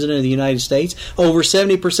as President of the United States. Over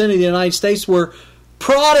 70% of the United States were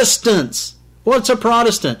Protestants. What's a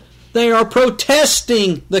Protestant? They are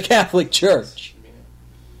protesting the Catholic Church.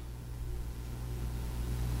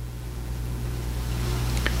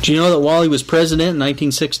 Do you know that while he was president in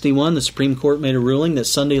 1961, the Supreme Court made a ruling that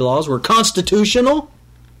Sunday laws were constitutional?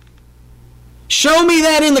 Show me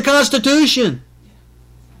that in the Constitution.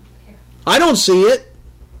 I don't see it.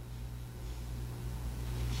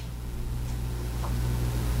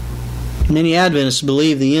 Many Adventists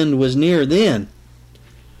believe the end was near then.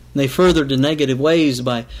 They furthered the negative ways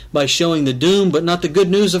by showing the doom, but not the good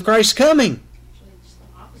news of Christ's coming.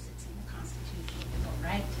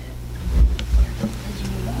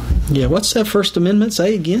 Yeah, what's that First Amendment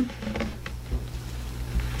say again?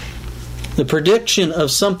 The prediction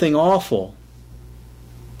of something awful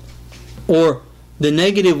or the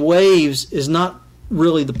negative waves is not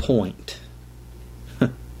really the point.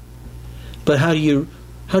 But how do you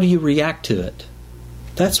react to it?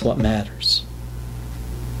 That's what matters.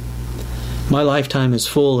 My lifetime is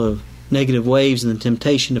full of negative waves and the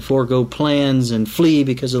temptation to forego plans and flee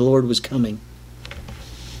because the Lord was coming.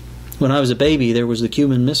 When I was a baby, there was the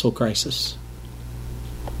Cuban Missile Crisis.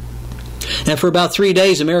 And for about 3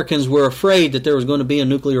 days, Americans were afraid that there was going to be a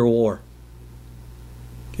nuclear war.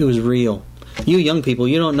 It was real. You young people,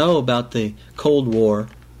 you don't know about the Cold War.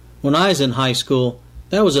 When I was in high school,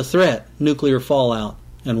 that was a threat, nuclear fallout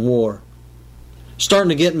and war. Starting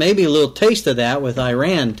to get maybe a little taste of that with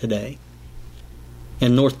Iran today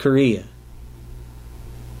and North Korea.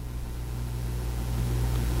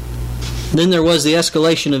 Then there was the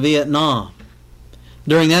escalation of Vietnam.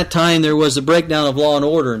 During that time, there was a breakdown of law and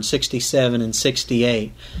order in 67 and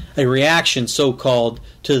 68, a reaction, so-called,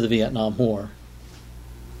 to the Vietnam War.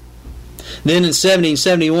 Then in 70 and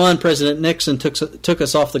 71, President Nixon took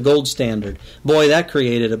us off the gold standard. Boy, that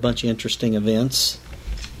created a bunch of interesting events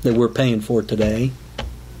that we're paying for today.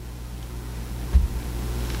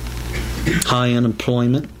 High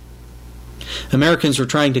unemployment. Americans were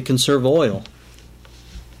trying to conserve oil.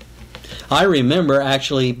 I remember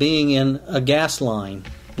actually being in a gas line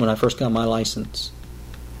when I first got my license.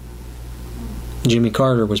 Jimmy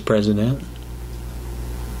Carter was president.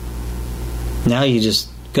 Now you just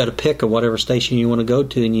got to pick whatever station you want to go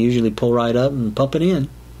to, and you usually pull right up and pump it in.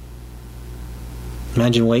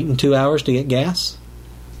 Imagine waiting 2 hours to get gas.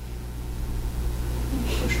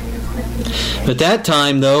 But that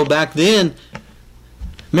time, though, back then,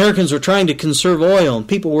 Americans were trying to conserve oil, and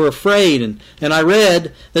people were afraid. And I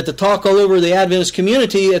read that the talk all over the Adventist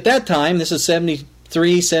community at that time, this is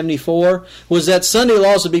 73, 74, was that Sunday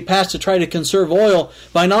laws would be passed to try to conserve oil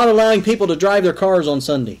by not allowing people to drive their cars on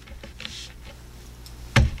Sunday.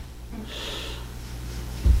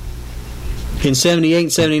 In 78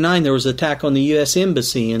 and 79, there was an attack on the U.S.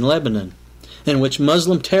 Embassy in Lebanon, in which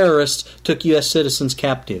Muslim terrorists took U.S. citizens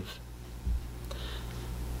captive.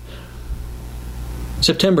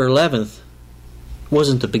 September 11th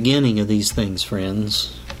wasn't the beginning of these things,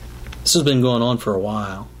 friends. This has been going on for a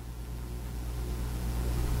while.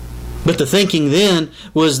 But the thinking then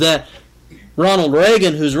was that Ronald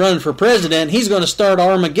Reagan, who's running for president, he's going to start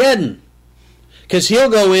Armageddon. Because he'll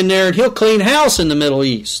go in there and he'll clean house in the Middle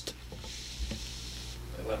East.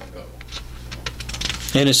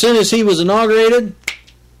 And as soon as he was inaugurated,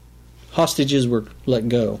 hostages were let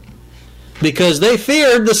go. Because they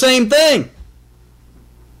feared the same thing.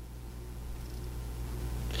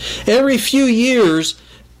 Every few years,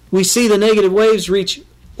 we see the negative waves reach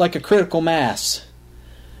like a critical mass.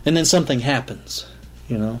 and then something happens,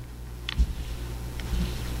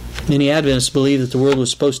 Many Adventists believe that the world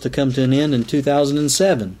was supposed to come to an end in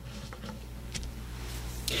 2007.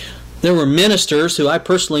 There were ministers who I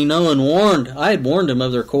personally know and I had warned them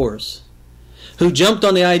of their course, who jumped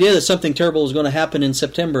on the idea that something terrible was going to happen in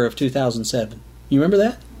September of 2007. You remember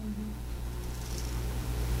that?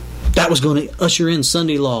 That was going to usher in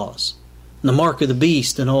Sunday laws, and the mark of the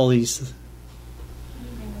beast, and all these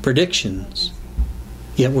predictions.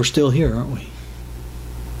 Yet we're still here, aren't we?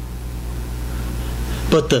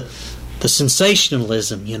 But the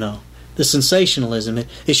sensationalism, the sensationalism,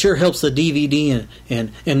 it sure helps the DVD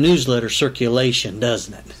and newsletter circulation,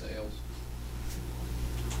 doesn't it? Sales.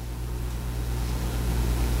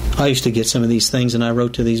 I used to get some of these things, and I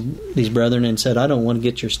wrote to these brethren and said, I don't want to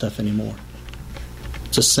get your stuff anymore.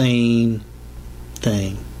 It's the same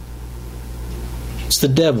thing. It's the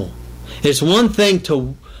devil. It's one thing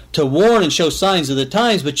to warn and show signs of the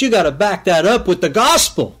times, but you got to back that up with the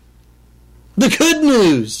gospel. The good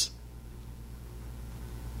news.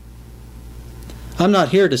 I'm not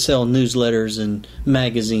here to sell newsletters and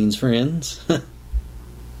magazines, friends.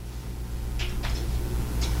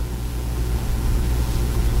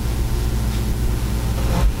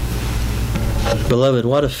 Beloved,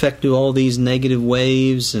 what effect do all these negative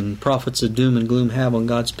waves and prophets of doom and gloom have on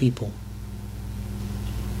God's people?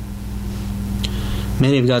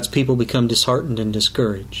 Many of God's people become disheartened and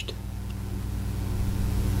discouraged.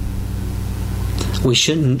 We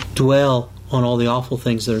shouldn't dwell on all the awful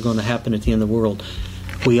things that are going to happen at the end of the world.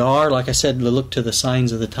 We are, like I said, to look to the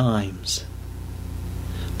signs of the times,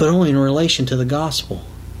 but only in relation to the gospel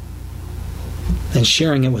and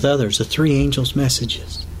sharing it with others. The three angels'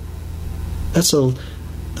 messages. Those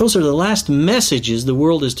are the last messages the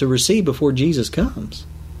world is to receive before Jesus comes.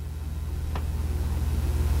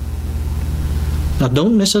 Now,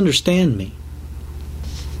 don't misunderstand me.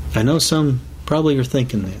 I know some probably are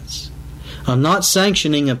thinking this. I'm not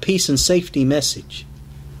sanctioning a peace and safety message.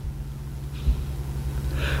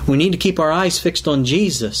 We need to keep our eyes fixed on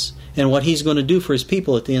Jesus and what He's going to do for His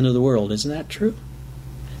people at the end of the world. Isn't that true?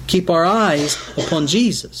 Keep our eyes upon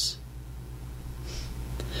Jesus.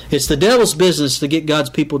 It's the devil's business to get God's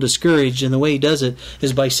people discouraged, and the way he does it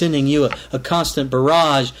is by sending you a constant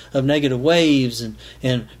barrage of negative waves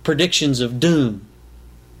and predictions of doom.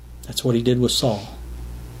 That's what he did with Saul.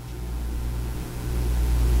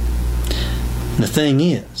 The thing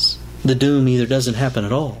is, the doom either doesn't happen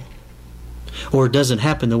at all, or it doesn't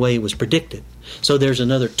happen the way it was predicted. So there's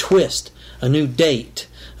another twist, a new date,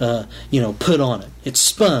 put on it. It's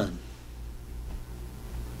spun.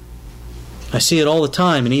 I see it all the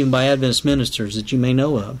time, and even by Adventist ministers that you may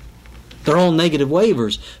know of. They're all negative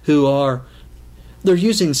wavers they're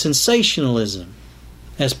using sensationalism,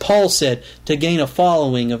 as Paul said, to gain a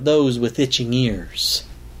following of those with itching ears.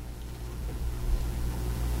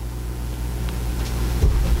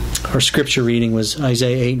 Our scripture reading was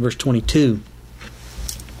Isaiah 8, verse 22.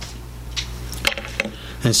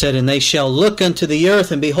 And said, And they shall look unto the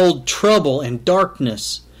earth, and behold trouble and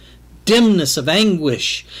darkness, dimness of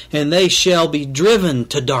anguish, and they shall be driven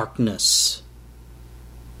to darkness.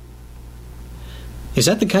 Is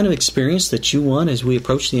that the kind of experience that you want as we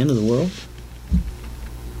approach the end of the world?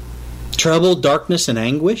 Trouble, darkness, and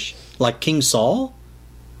anguish, like King Saul?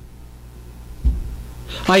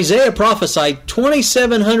 Isaiah prophesied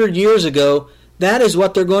 2,700 years ago that is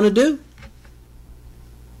what they're going to do.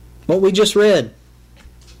 What we just read.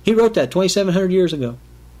 He wrote that 2,700 years ago.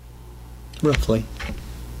 Roughly.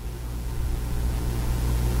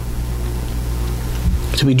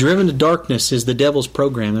 To be driven to darkness is the devil's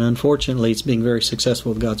program, and unfortunately it's being very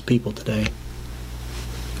successful with God's people today.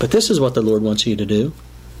 But this is what the Lord wants you to do.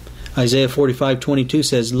 Isaiah 45:22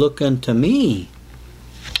 says, Look unto me,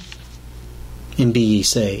 and be ye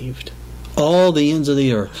saved, all the ends of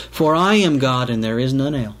the earth. For I am God, and there is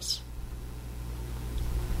none else.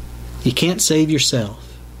 You can't save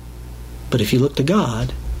yourself. But if you look to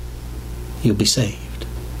God, you'll be saved.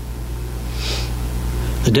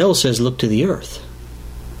 The devil says, look to the earth.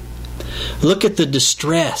 Look at the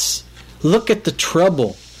distress. Look at the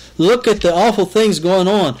trouble. Look at the awful things going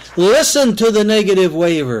on. Listen to the negative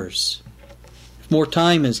wavers. If more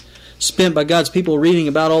time is spent by God's people reading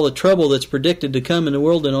about all the trouble that's predicted to come in the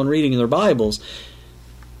world than on reading their Bibles,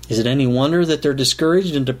 is it any wonder that they're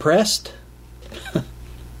discouraged and depressed?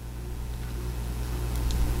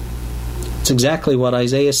 It's exactly what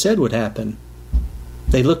Isaiah said would happen.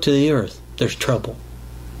 They look to the earth. There's trouble.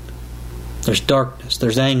 There's darkness.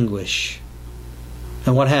 There's anguish.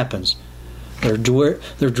 And what happens? They're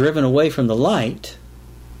driven away from the light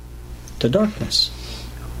to darkness.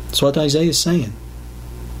 That's what Isaiah is saying.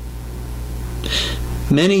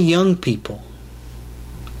 Many young people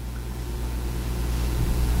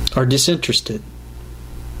are disinterested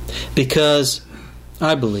because,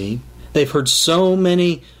 I believe, they've heard so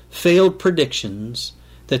many failed predictions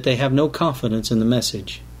that they have no confidence in the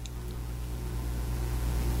message.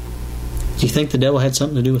 Do you think the devil had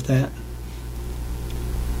something to do with that?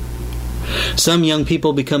 Some young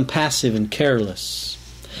people become passive and careless.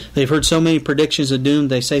 They've heard so many predictions of doom,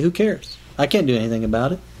 they say, who cares? I can't do anything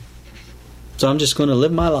about it. So I'm just going to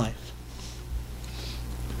live my life.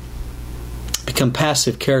 Become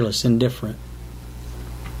passive, careless, indifferent.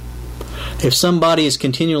 If somebody is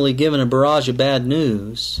continually given a barrage of bad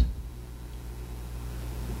news,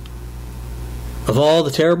 of all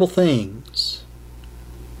the terrible things,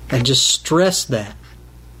 and just stress that,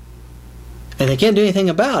 and they can't do anything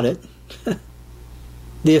about it,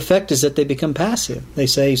 the effect is that they become passive. They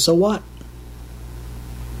say, so what?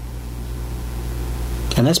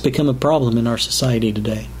 And that's become a problem in our society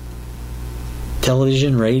today.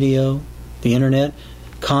 Television, radio, the internet,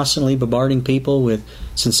 constantly bombarding people with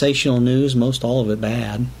sensational news, most all of it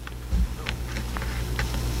bad.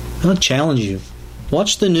 I'll challenge you.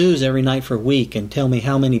 Watch the news every night for a week and tell me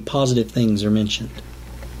how many positive things are mentioned.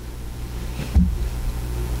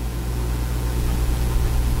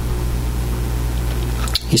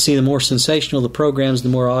 You see, the more sensational the programs, the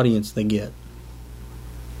more audience they get.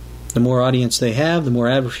 The more audience they have, the more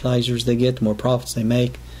advertisers they get, the more profits they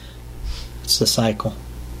make. It's the cycle.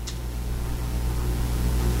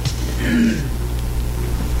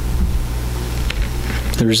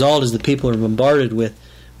 The result is the people are bombarded with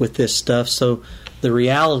this stuff, so the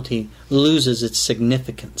reality loses its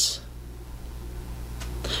significance.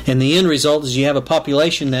 And the end result is you have a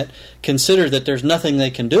population that consider that there's nothing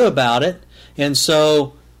they can do about it, and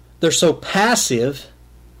so they're so passive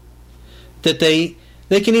that they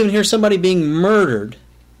can even hear somebody being murdered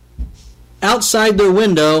outside their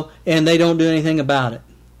window and they don't do anything about it.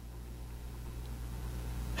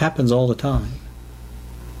 Happens all the time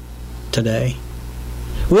today.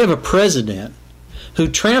 We have a president who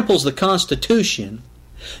tramples the Constitution,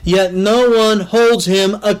 yet no one holds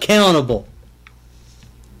him accountable.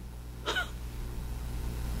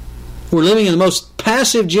 We're living in the most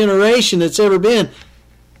passive generation that's ever been.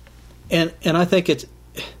 And I think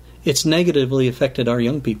it's negatively affected our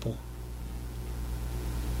young people.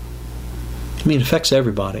 I mean, it affects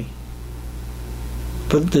everybody.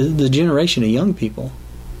 But the generation of young people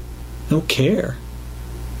don't care.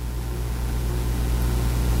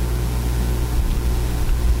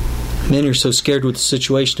 Many are so scared with the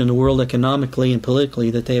situation in the world economically and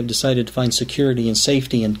politically that they have decided to find security and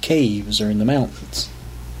safety in caves or in the mountains.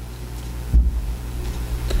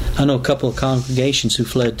 I know a couple of congregations who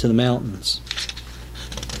fled to the mountains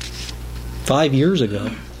 5 years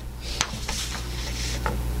ago.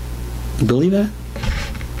 You believe that?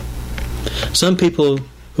 Some people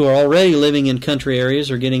who are already living in country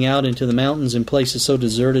areas are getting out into the mountains in places so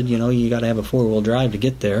deserted, you got to have a 4-wheel drive to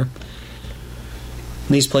get there.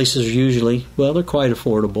 These places are usually, they're quite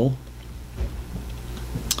affordable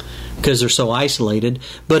because they're so isolated.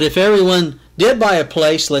 But if everyone did buy a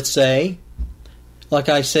place, let's say, like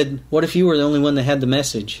I said, what if you were the only one that had the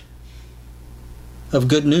message of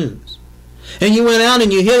good news? And you went out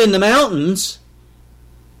and you hid in the mountains,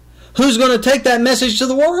 who's going to take that message to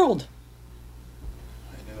the world?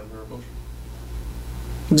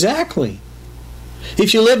 Exactly.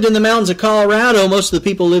 If you lived in the mountains of Colorado, most of the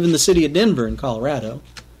people live in the city of Denver in Colorado.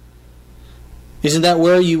 Isn't that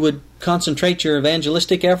where you would concentrate your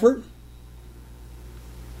evangelistic effort?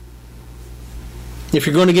 If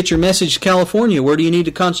you're going to get your message to California, where do you need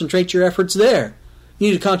to concentrate your efforts there?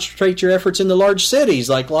 You need to concentrate your efforts in the large cities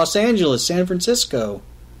like Los Angeles, San Francisco.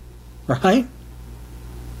 Right?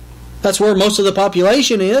 That's where most of the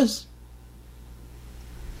population is.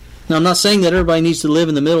 Now, I'm not saying that everybody needs to live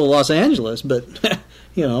in the middle of Los Angeles, but,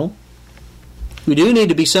 we do need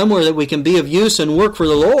to be somewhere that we can be of use and work for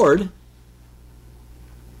the Lord.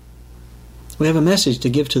 We have a message to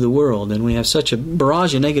give to the world, and we have such a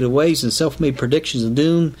barrage of negative ways and self-made predictions of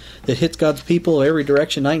doom that hits God's people every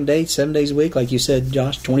direction, night and day, 7 days a week, like you said,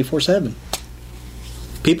 Josh, 24/7.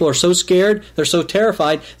 People are so scared, they're so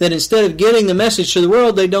terrified, that instead of getting the message to the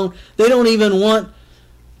world, they don't even want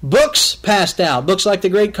books passed out, books like The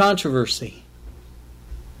Great Controversy,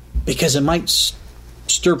 because it might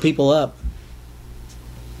stir people up.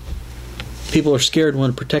 People are scared and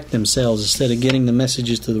want to protect themselves instead of getting the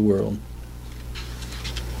messages to the world.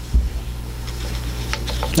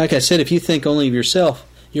 Like I said, if you think only of yourself,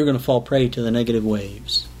 you're going to fall prey to the negative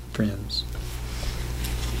waves, friends.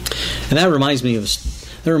 And that reminds me of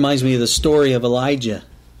the story of Elijah.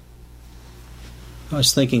 I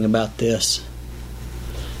was thinking about this.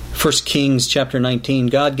 1 Kings chapter 19,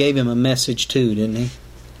 God gave him a message too, didn't He?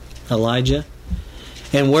 Elijah.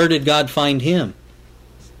 And where did God find him?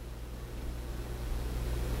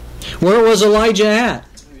 Where was Elijah at?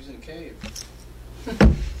 He was in a cave.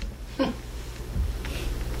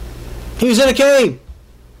 He was in a cave.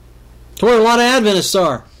 It's where a lot of Adventists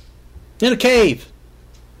are. In a cave.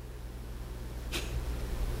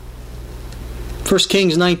 1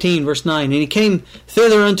 Kings 19, verse 9. And he came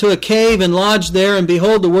thither unto a cave and lodged there, and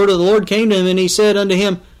behold, the word of the Lord came to him, and he said unto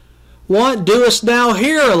him, What doest thou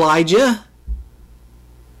here, Elijah?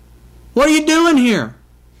 What are you doing here?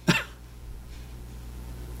 And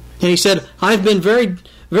he said, I've been very,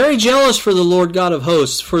 very jealous for the Lord God of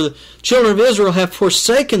hosts, for the children of Israel have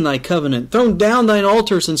forsaken thy covenant, thrown down thine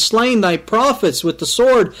altars, and slain thy prophets with the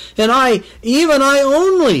sword. And I, even I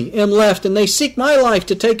only, am left, and they seek my life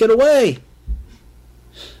to take it away.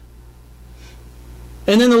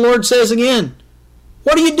 And then the Lord says again,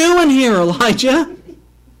 What are you doing here, Elijah?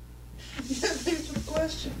 Answer the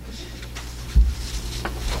question.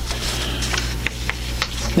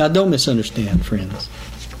 Now, don't misunderstand, friends.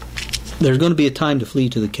 There's going to be a time to flee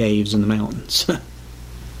to the caves and the mountains.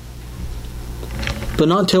 But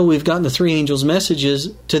not until we've gotten the three angels'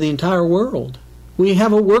 messages to the entire world. We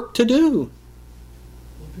have a work to do.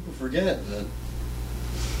 Well, people forget that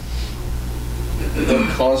what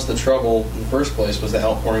caused the trouble in the first place was the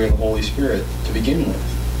outpouring of the Holy Spirit to begin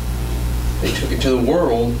with. They took it to the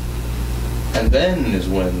world, and then is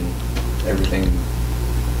when everything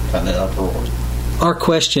got in an uproar. Our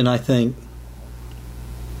question, I think,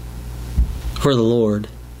 for the Lord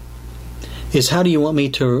is, how do you want me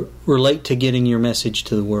to relate to getting your message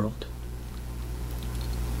to the world?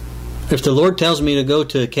 If the Lord tells me to go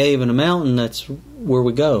to a cave and a mountain, that's where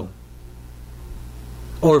we go.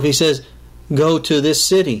 Or if He says, go to this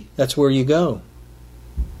city, that's where you go.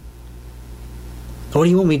 What do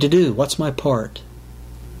you want me to do? What's my part?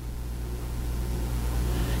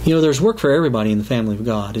 You know, there's work for everybody in the family of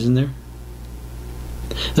God, isn't there?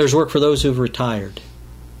 There's work for those who've retired.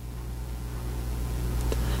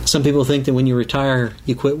 Some people think that when you retire,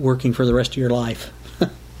 you quit working for the rest of your life.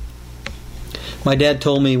 My dad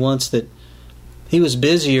told me once that he was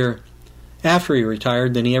busier after he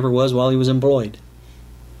retired than he ever was while he was employed.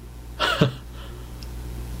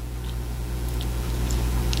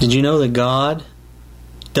 Did you know that God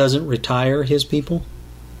doesn't retire His people?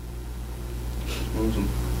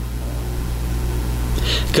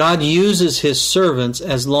 God uses His servants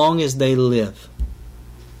as long as they live.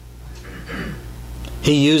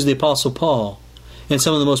 He used the Apostle Paul. And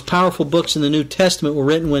some of the most powerful books in the New Testament were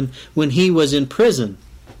written when he was in prison.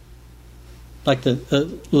 Like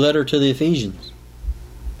the letter to the Ephesians.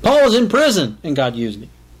 Paul was in prison and God used him.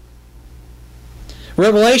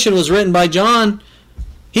 Revelation was written by John.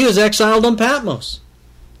 He was exiled on Patmos.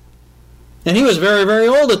 And he was very, very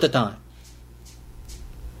old at the time.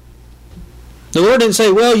 The Lord didn't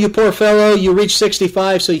say, well, you poor fellow, you reached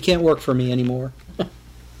 65, so you can't work for me anymore.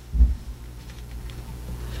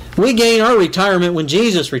 We gain our retirement when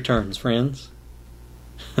Jesus returns, friends.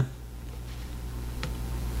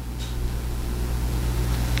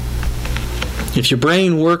 If your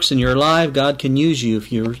brain works and you're alive, God can use you if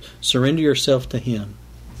you surrender yourself to Him.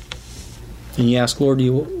 And you ask, Lord,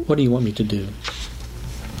 what do you want me to do?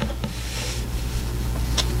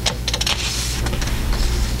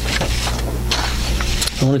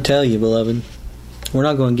 I want to tell you, beloved, we're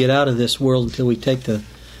not going to get out of this world until we take the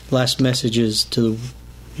last messages to the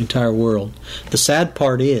entire world. The sad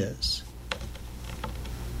part of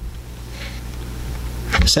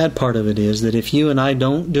it is that if you and I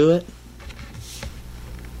don't do it,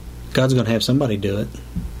 God's going to have somebody do it.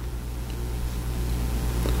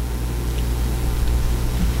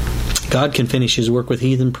 God can finish His work with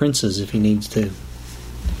heathen princes if He needs to.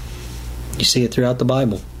 You see it throughout the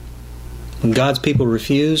Bible. When God's people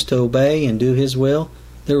refused to obey and do His will,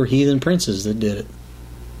 there were heathen princes that did it.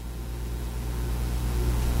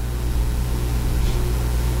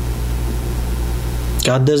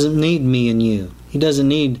 God doesn't need me and you. He doesn't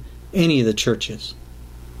need any of the churches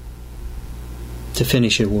to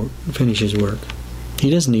finish His work. He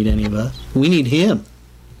doesn't need any of us. We need Him.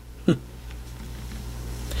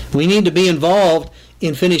 We need to be involved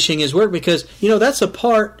in finishing His work because, that's a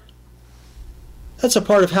part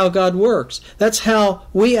of how God works. That's how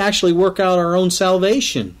we actually work out our own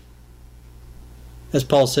salvation. As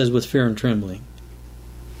Paul says, with fear and trembling.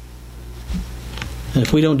 And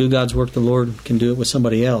if we don't do God's work, the Lord can do it with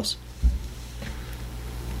somebody else.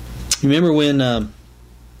 You remember when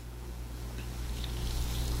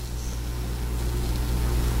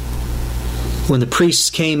the priests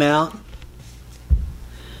came out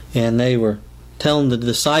and they were telling the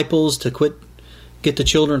disciples to get the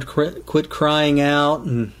children to quit crying out,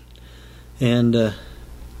 and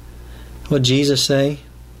what did Jesus say?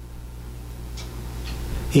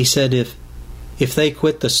 He said, if they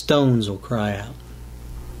quit, the stones will cry out.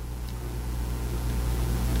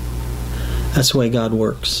 That's the way God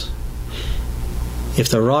works. If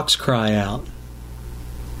the rocks cry out,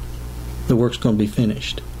 the work's going to be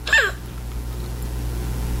finished.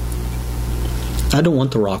 I don't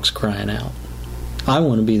want the rocks crying out. I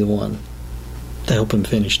want to be the one to help Him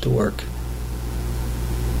finish the work.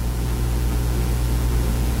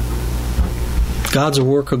 God's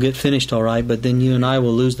work will get finished all right, but then you and I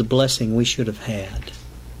will lose the blessing we should have had.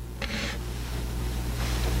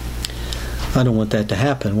 I don't want that to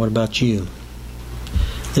happen. What about you?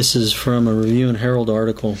 This is from a Review and Herald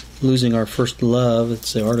article, Losing Our First Love.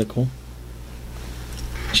 It's the article.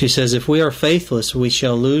 She says, if we are faithless, we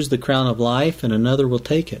shall lose the crown of life, and another will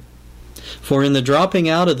take it. For in the dropping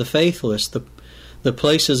out of the faithless, the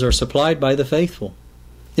places are supplied by the faithful.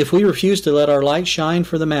 If we refuse to let our light shine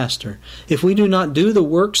for the Master, if we do not do the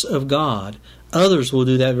works of God, others will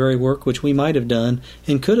do that very work which we might have done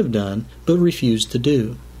and could have done, but refused to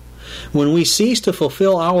do. When we cease to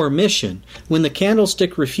fulfill our mission, when the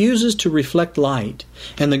candlestick refuses to reflect light,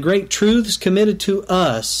 and the great truths committed to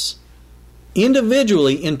us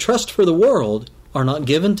individually in trust for the world are not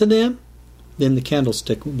given to them, then the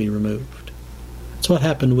candlestick will be removed. That's what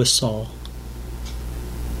happened with Saul.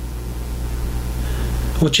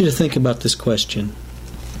 I want you to think about this question.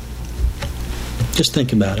 Just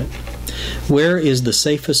think about it. Where is the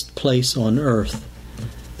safest place on earth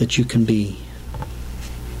that you can be?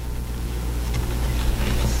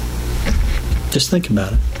 Just think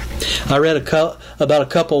about it. I read about a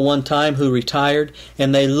couple one time who retired,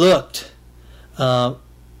 and they looked all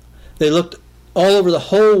over the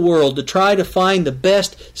whole world to try to find the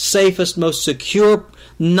best, safest, most secure,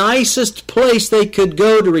 nicest place they could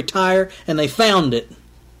go to retire, and they found it.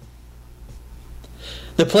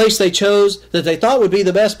 The place they chose that they thought would be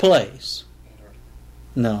the best place.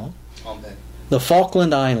 No. The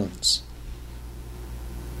Falkland Islands.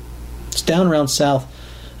 It's down around South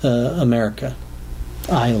America.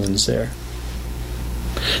 Islands there.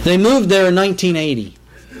 They moved there in 1980.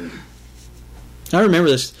 I remember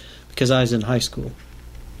this because I was in high school.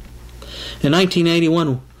 In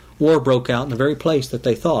 1981, war broke out in the very place that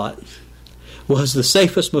they thought was the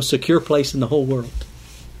safest, most secure place in the whole world.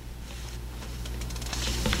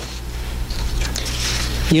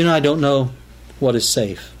 You and I don't know what is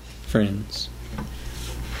safe, friends.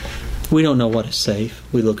 We don't know what is safe.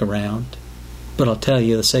 We look around. But I'll tell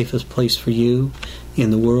you, the safest place for you in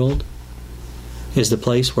the world is the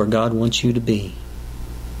place where God wants you to be.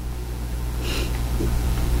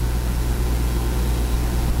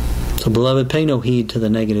 So, beloved, pay no heed to the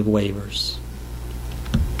negative wavers.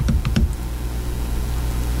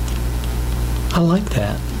 I like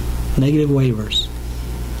that. Negative wavers.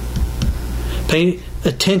 Pay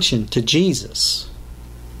attention to Jesus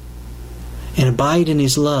and abide in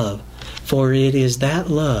His love, for it is that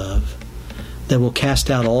love that will cast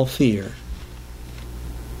out all fear.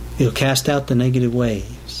 It'll cast out the negative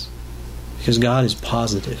waves, because God is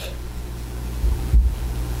positive,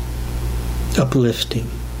 uplifting.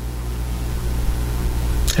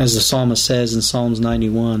 As the psalmist says in Psalms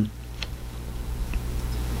 91,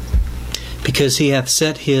 because He hath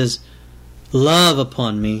set His love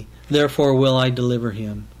upon me, therefore will I deliver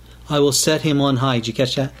him. I will set him on high. Did you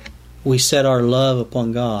catch that? We set our love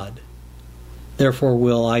upon God. Therefore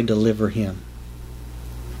will I deliver him.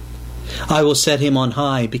 I will set him on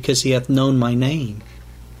high because he hath known my name.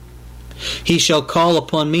 He shall call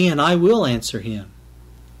upon me, and I will answer him.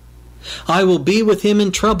 I will be with him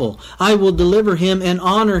in trouble. I will deliver him and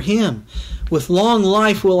honor him. With long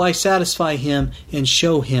life will I satisfy him and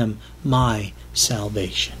show him my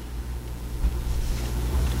salvation.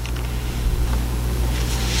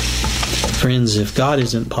 Friends, if God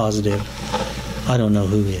isn't positive, I don't know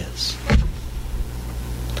who is.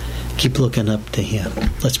 Keep looking up to Him.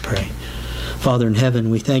 Let's pray. Father in heaven,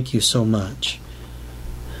 we thank You so much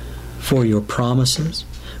for Your promises.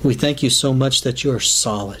 We thank You so much that You are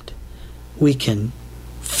solid. We can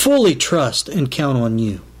fully trust and count on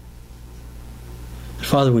You.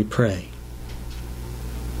 Father, we pray,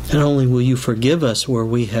 not only will You forgive us where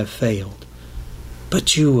we have failed,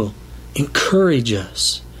 but You will encourage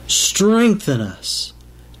us, strengthen us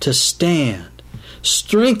to stand,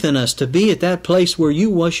 strengthen us to be at that place where You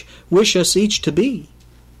wish us each to be,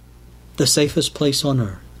 the safest place on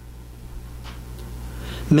earth.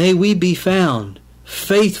 May we be found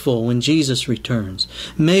faithful when Jesus returns.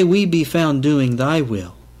 May we be found doing Thy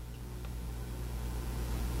will.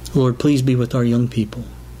 Lord, please be with our young people.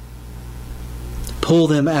 Pull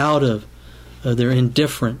them out of their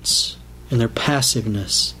indifference and their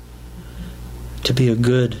passiveness to be a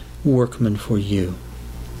good workman for you.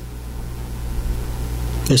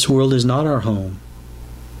 This world is not our home.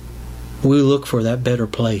 We look for that better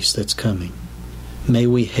place that's coming. May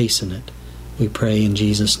we hasten it. We pray in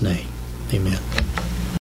Jesus' name. Amen.